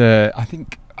 just I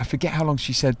think I forget how long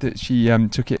she said that she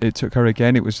took it. It took her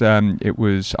again. It was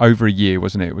over a year,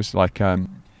 wasn't it? It was like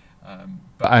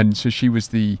and so she was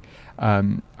the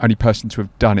only person to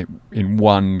have done it in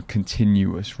one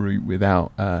continuous route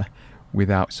without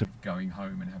sort of going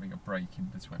home and having a break in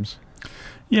between.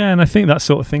 Yeah, and I think that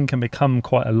sort of thing can become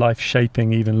quite a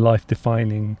life-shaping, even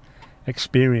life-defining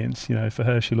experience. You know, for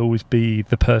her, she'll always be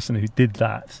the person who did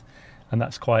that, and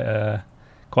that's quite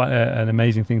an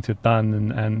amazing thing to have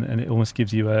done, and it almost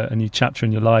gives you a new chapter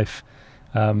in your life.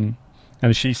 And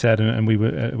as she said, and we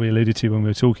alluded to when we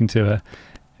were talking to her,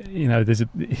 you know, the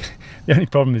only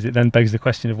problem is it then begs the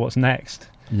question of what's next.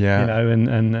 Yeah. You know,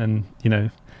 and you know,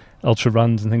 ultra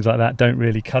runs and things like that don't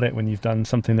really cut it when you've done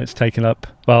something that's taken up,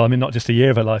 well, I mean, not just a year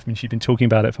of her life. I mean, she's been talking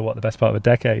about it for the best part of a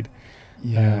decade.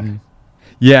 Yeah.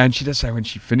 Yeah, and she does say when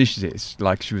she finishes it, it's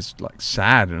like she was like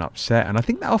sad and upset. And I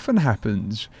think that often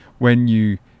happens when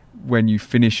you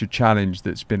finish a challenge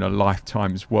that's been a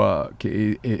lifetime's work.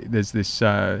 There's this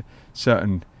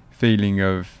certain feeling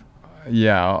of,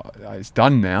 yeah, it's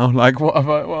done now. Like, what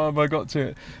have I got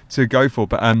to go for?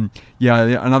 But yeah,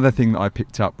 another thing that I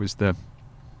picked up was the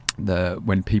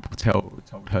when people told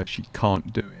her she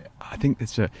can't do it. I think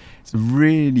it's a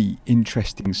really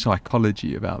interesting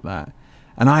psychology about that.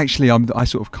 And I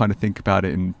sort of kind of think about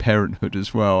it in parenthood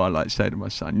as well. I like to say to my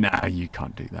son, "No, you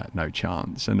can't do that, no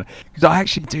chance." And because I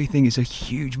actually do think it's a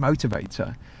huge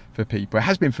motivator for people. It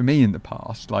has been for me in the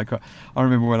past. Like I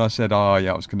remember when I said, "Oh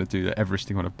yeah, I was going to do the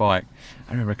Everesting on a bike."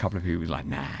 I remember a couple of people was like,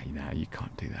 "Nah, you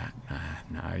can't do that.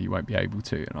 Nah, you won't be able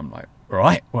to." And I'm like,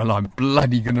 "Right, well, I'm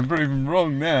bloody going to prove them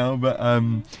wrong now." But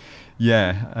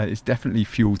it's definitely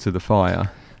fuel to the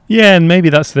fire. Yeah, and maybe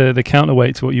that's the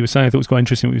counterweight to what you were saying. I thought it was quite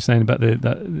interesting what you were saying about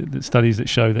the studies that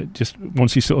show that just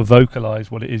once you sort of vocalise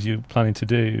what it is you're planning to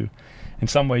do, in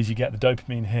some ways you get the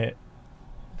dopamine hit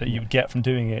that you would get from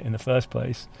doing it in the first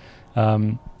place,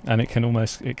 and it can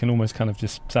almost kind of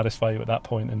just satisfy you at that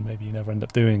point, and maybe you never end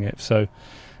up doing it. So,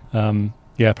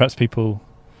 perhaps people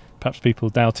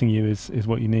doubting you is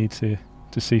what you need to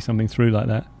see something through like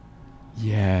that.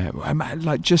 Yeah,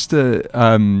 like just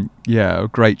a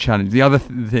great challenge. The other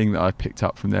thing that I picked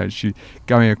up from there is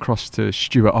going across to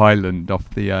Stewart Island off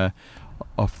the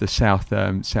south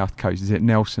coast. Is it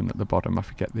Nelson at the bottom? I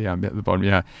forget the bit at the bottom.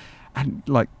 Yeah, and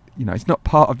like it's not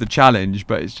part of the challenge,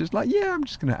 but it's just like I'm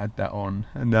just going to add that on.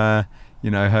 And her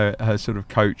sort of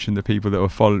coach and the people that were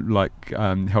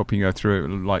helping her through it,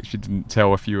 like she didn't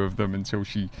tell a few of them until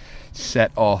she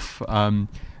set off.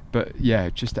 But yeah,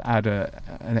 just to add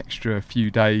an extra few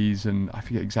days, and I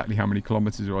forget exactly how many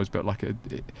kilometres it was, but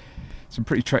some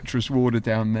pretty treacherous water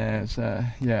down there. So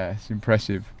it's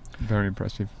impressive, very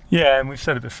impressive. Yeah, and we've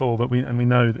said it before, but we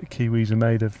know that Kiwis are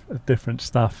made of different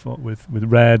stuff, with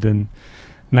Red and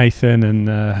Nathan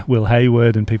and Will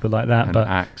Hayward and people like that. And but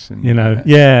Axe and,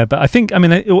 but I think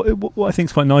what I think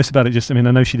is quite nice about it. Just I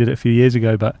know she did it a few years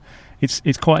ago, but it's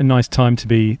quite a nice time to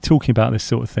be talking about this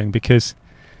sort of thing, because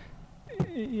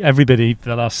everybody for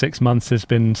the last 6 months has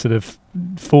been sort of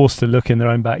forced to look in their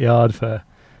own backyard for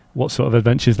what sort of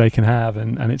adventures they can have,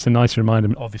 and it's a nice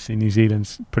reminder. Obviously New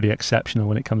Zealand's pretty exceptional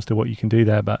when it comes to what you can do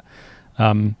there, but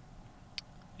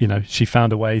she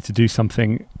found a way to do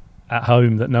something at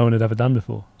home that no one had ever done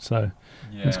before, so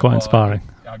it's quite inspiring.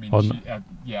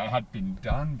 It had been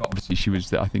done, but obviously she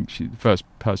was I think she the first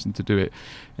person to do it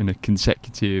in a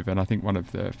consecutive, and I think one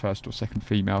of the first or second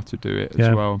female to do it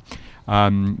as well.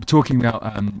 Talking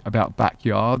about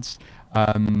backyards,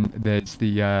 there's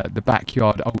the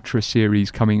Backyard Ultra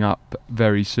series coming up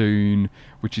very soon,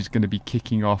 which is going to be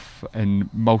kicking off in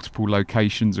multiple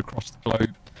locations across the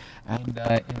globe. And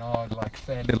in our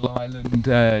fair little island,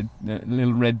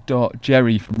 little Red Dot,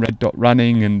 Jerry from Red Dot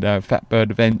Running and Fat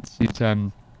Bird Events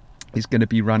is going to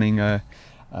be running a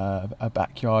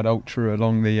backyard ultra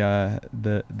along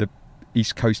the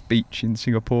East Coast beach in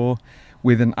Singapore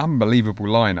with an unbelievable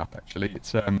lineup. Actually,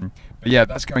 it's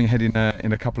that's going ahead in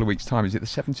a couple of weeks' time. Is it the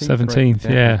 17th?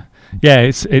 17th, yeah.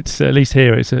 It's at least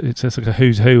here. It's like a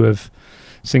who's who of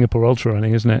Singapore ultra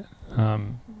running, isn't it?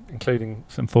 Including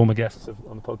some former guests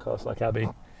on the podcast like Abby.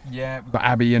 Yeah, we've got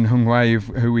Abby and Hung Wei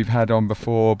who we've had on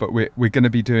before, but we're going to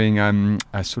be doing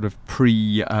a sort of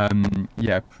pre-race,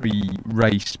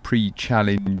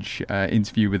 pre-challenge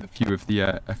interview with a few of the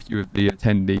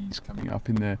attendees coming up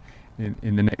in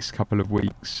the next couple of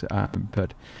weeks.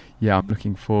 But yeah, I'm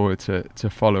looking forward to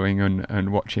following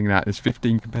and watching that. There's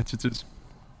 15 competitors.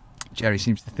 Jerry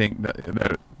seems to think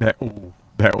that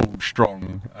they're all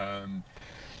strong.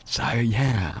 So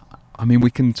yeah, we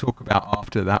can talk about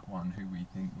after that one who we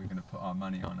think we're going to put our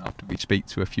money on after we speak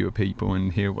to a few people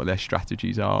and hear what their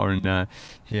strategies are and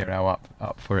hear how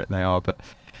up for it they are. But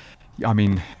I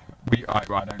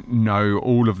don't know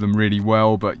all of them really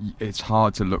well, but it's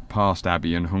hard to look past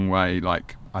Abby and Hung Wei.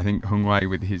 Like I think Hung Wei,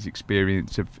 with his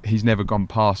experience he's never gone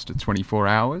past 24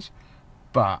 hours,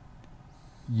 but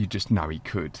you just know he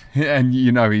could, and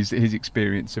his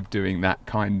experience of doing that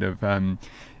kind of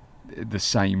the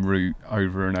same route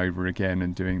over and over again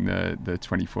and doing the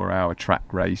 24-hour track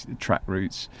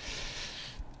routes.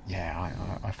 Yeah,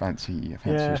 I fancy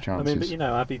his chances. But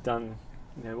Abby done.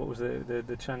 What was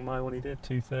the Chiang Mai one he did?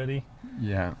 2:30.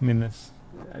 Yeah.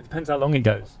 It depends how long it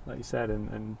goes, like you said,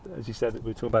 and as you said, we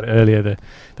were talking about it earlier.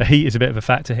 The heat is a bit of a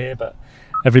factor here, but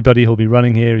everybody who'll be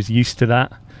running here is used to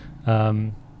that,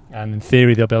 and in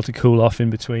theory they'll be able to cool off in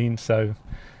between. So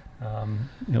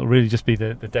it'll really just be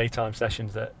the daytime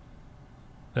sessions that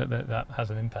has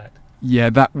an impact.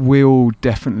 Yeah, that will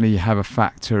definitely have a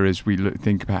factor as we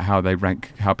think about how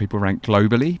people rank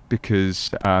globally,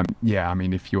 because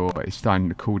it's starting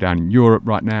to cool down in Europe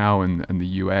right now and the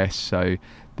US, so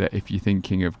that if you're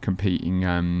thinking of competing,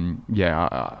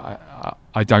 I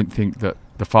don't think that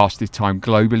the fastest time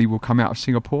globally will come out of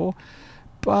Singapore,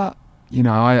 but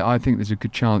I think there's a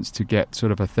good chance to get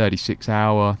sort of a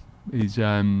 36-hour is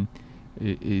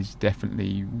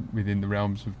definitely within the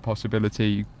realms of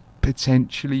possibility,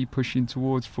 potentially pushing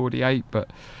towards 48, but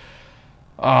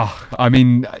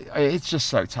it's just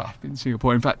so tough in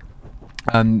Singapore. In fact,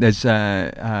 there's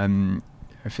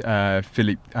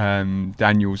Philip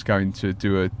Daniels going to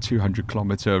do a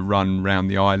 200-kilometer run round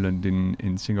the island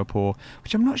in Singapore,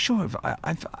 which I'm not sure if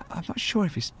I'm not sure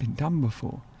if it's been done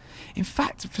before. In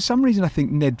fact, for some reason, I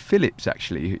think Ned Phillips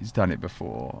actually has done it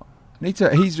before. He's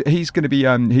going to be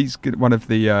one of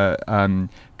the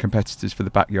competitors for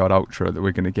the Backyard Ultra that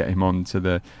we're going to get him on to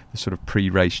the sort of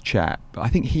pre-race chat. But I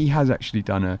think he has actually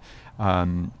done a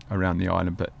around the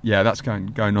island. But yeah, that's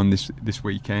going on this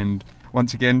weekend.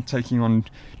 Once again, taking on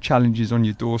challenges on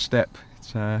your doorstep.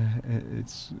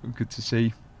 It's good to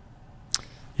see.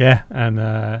 Yeah,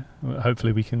 and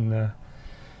hopefully we can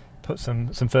put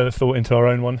some further thought into our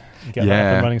own one and get that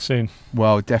up and running soon.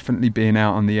 Well, definitely being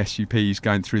out on the SUPs,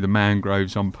 going through the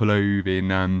mangroves on Palau,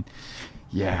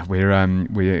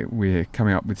 we're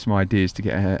coming up with some ideas to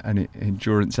get an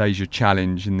Endurance Asia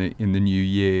challenge in the new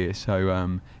year.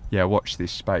 So watch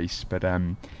this space. But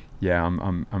I'm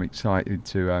excited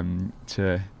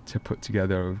to put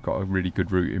together. We've got a really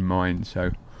good route in mind,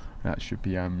 so that should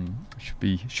be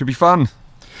fun.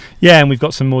 Yeah, and we've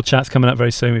got some more chats coming up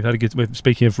very soon. We've had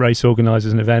speaking of race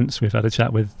organisers and events, we've had a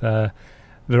chat with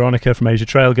Veronica from Asia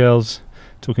Trail Girls,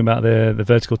 talking about the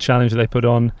vertical challenge that they put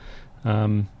on,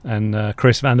 and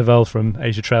Chris Vandervelde from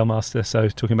Asia Trail Master, so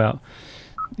talking about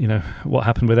what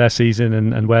happened with their season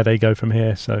and where they go from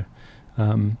here. So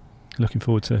looking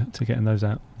forward to getting those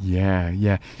out.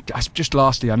 Yeah. Just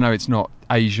lastly, I know it's not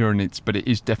Asia but it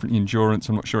is definitely endurance.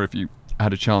 I'm not sure if you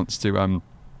had a chance to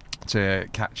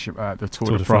catch the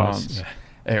Tour de France.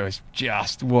 Yeah. It was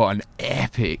just what an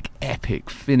epic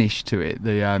finish to it.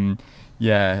 The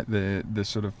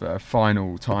sort of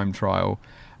final time trial.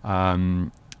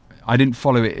 I didn't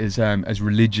follow it as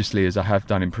religiously as I have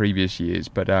done in previous years,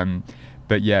 but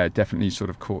yeah, definitely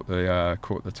sort of caught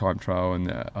the time trial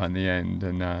and the end,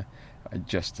 and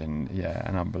just an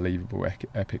unbelievable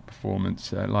epic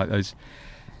performance, like those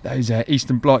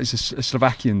Eastern Bloc,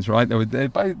 Slovakians, right? They're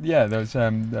both. Yeah,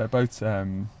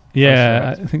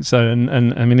 I think so,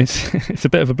 and I mean it's a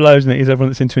bit of a blow, isn't it? Because everyone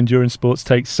that's into endurance sports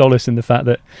takes solace in the fact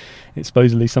that it's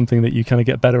supposedly something that you kind of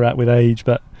get better at with age,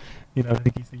 but I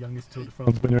think he's the youngest Tour de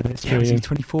France winner in history. Yeah, he's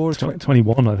 24 or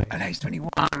 21, I think. I know he's 21.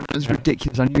 It was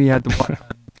ridiculous. I knew he had the white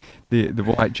the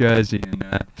white jersey, and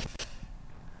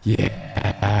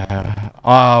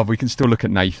we can still look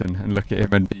at Nathan and look at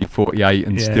him and be 48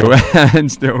 and still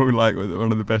like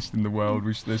one of the best in the world.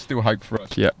 There's still hope for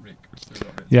us. Yeah, Rick.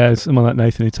 Yeah, someone like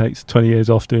Nathan who takes 20 years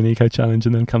off doing Eco Challenge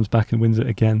and then comes back and wins it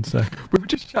again. So we were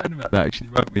just chatting about that actually,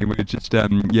 weren't we? We were just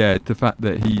the fact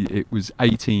that it was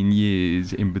 18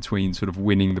 years in between sort of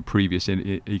winning the previous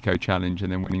Eco Challenge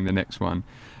and then winning the next one,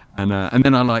 and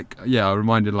then I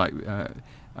reminded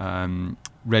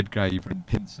Redgrave and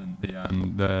Pinson,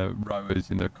 the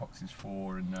rowers in the Cox's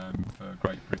 4 and for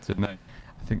Great Britain. I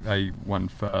think they won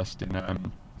first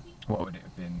in what would it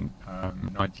have been?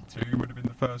 92 would have been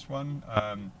the first one.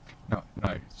 I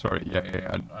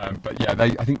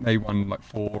think they won like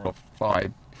 4 or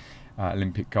 5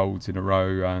 Olympic golds in a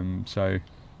row. So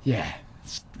yeah,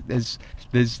 there's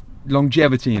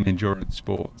longevity in endurance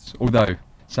sports. Although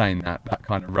saying that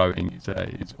kind of rowing is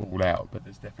all out, but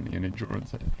there's definitely an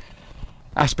endurance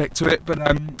aspect to it. But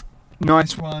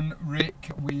nice one, Rick.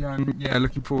 We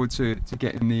looking forward to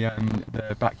getting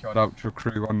the Backyard Ultra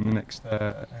crew on the next in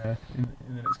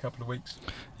the next couple of weeks.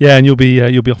 Yeah, and you'll be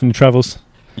off on your travels.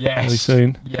 Yes, very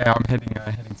soon. Yeah, I'm heading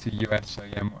to the US. So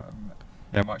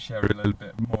I might share a little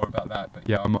bit more about that. But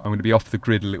yeah, I'm going to be off the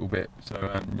grid a little bit. So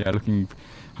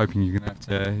hoping you're going to have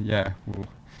to.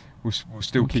 We'll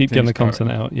still keep getting the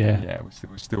content out. Yeah,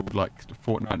 we're still like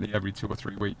fortnightly, every 2 or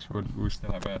 3 weeks. We'll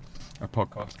still have a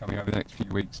podcast coming over the next few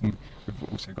weeks, and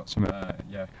we've also got some other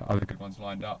good ones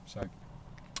lined up. So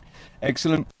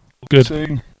excellent. Good.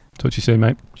 Soon. Talk to you soon,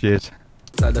 mate. Cheers.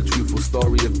 Tell the truthful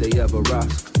story if they ever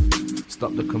ask.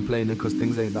 Stop the complaining, cause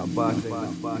things ain't that bad.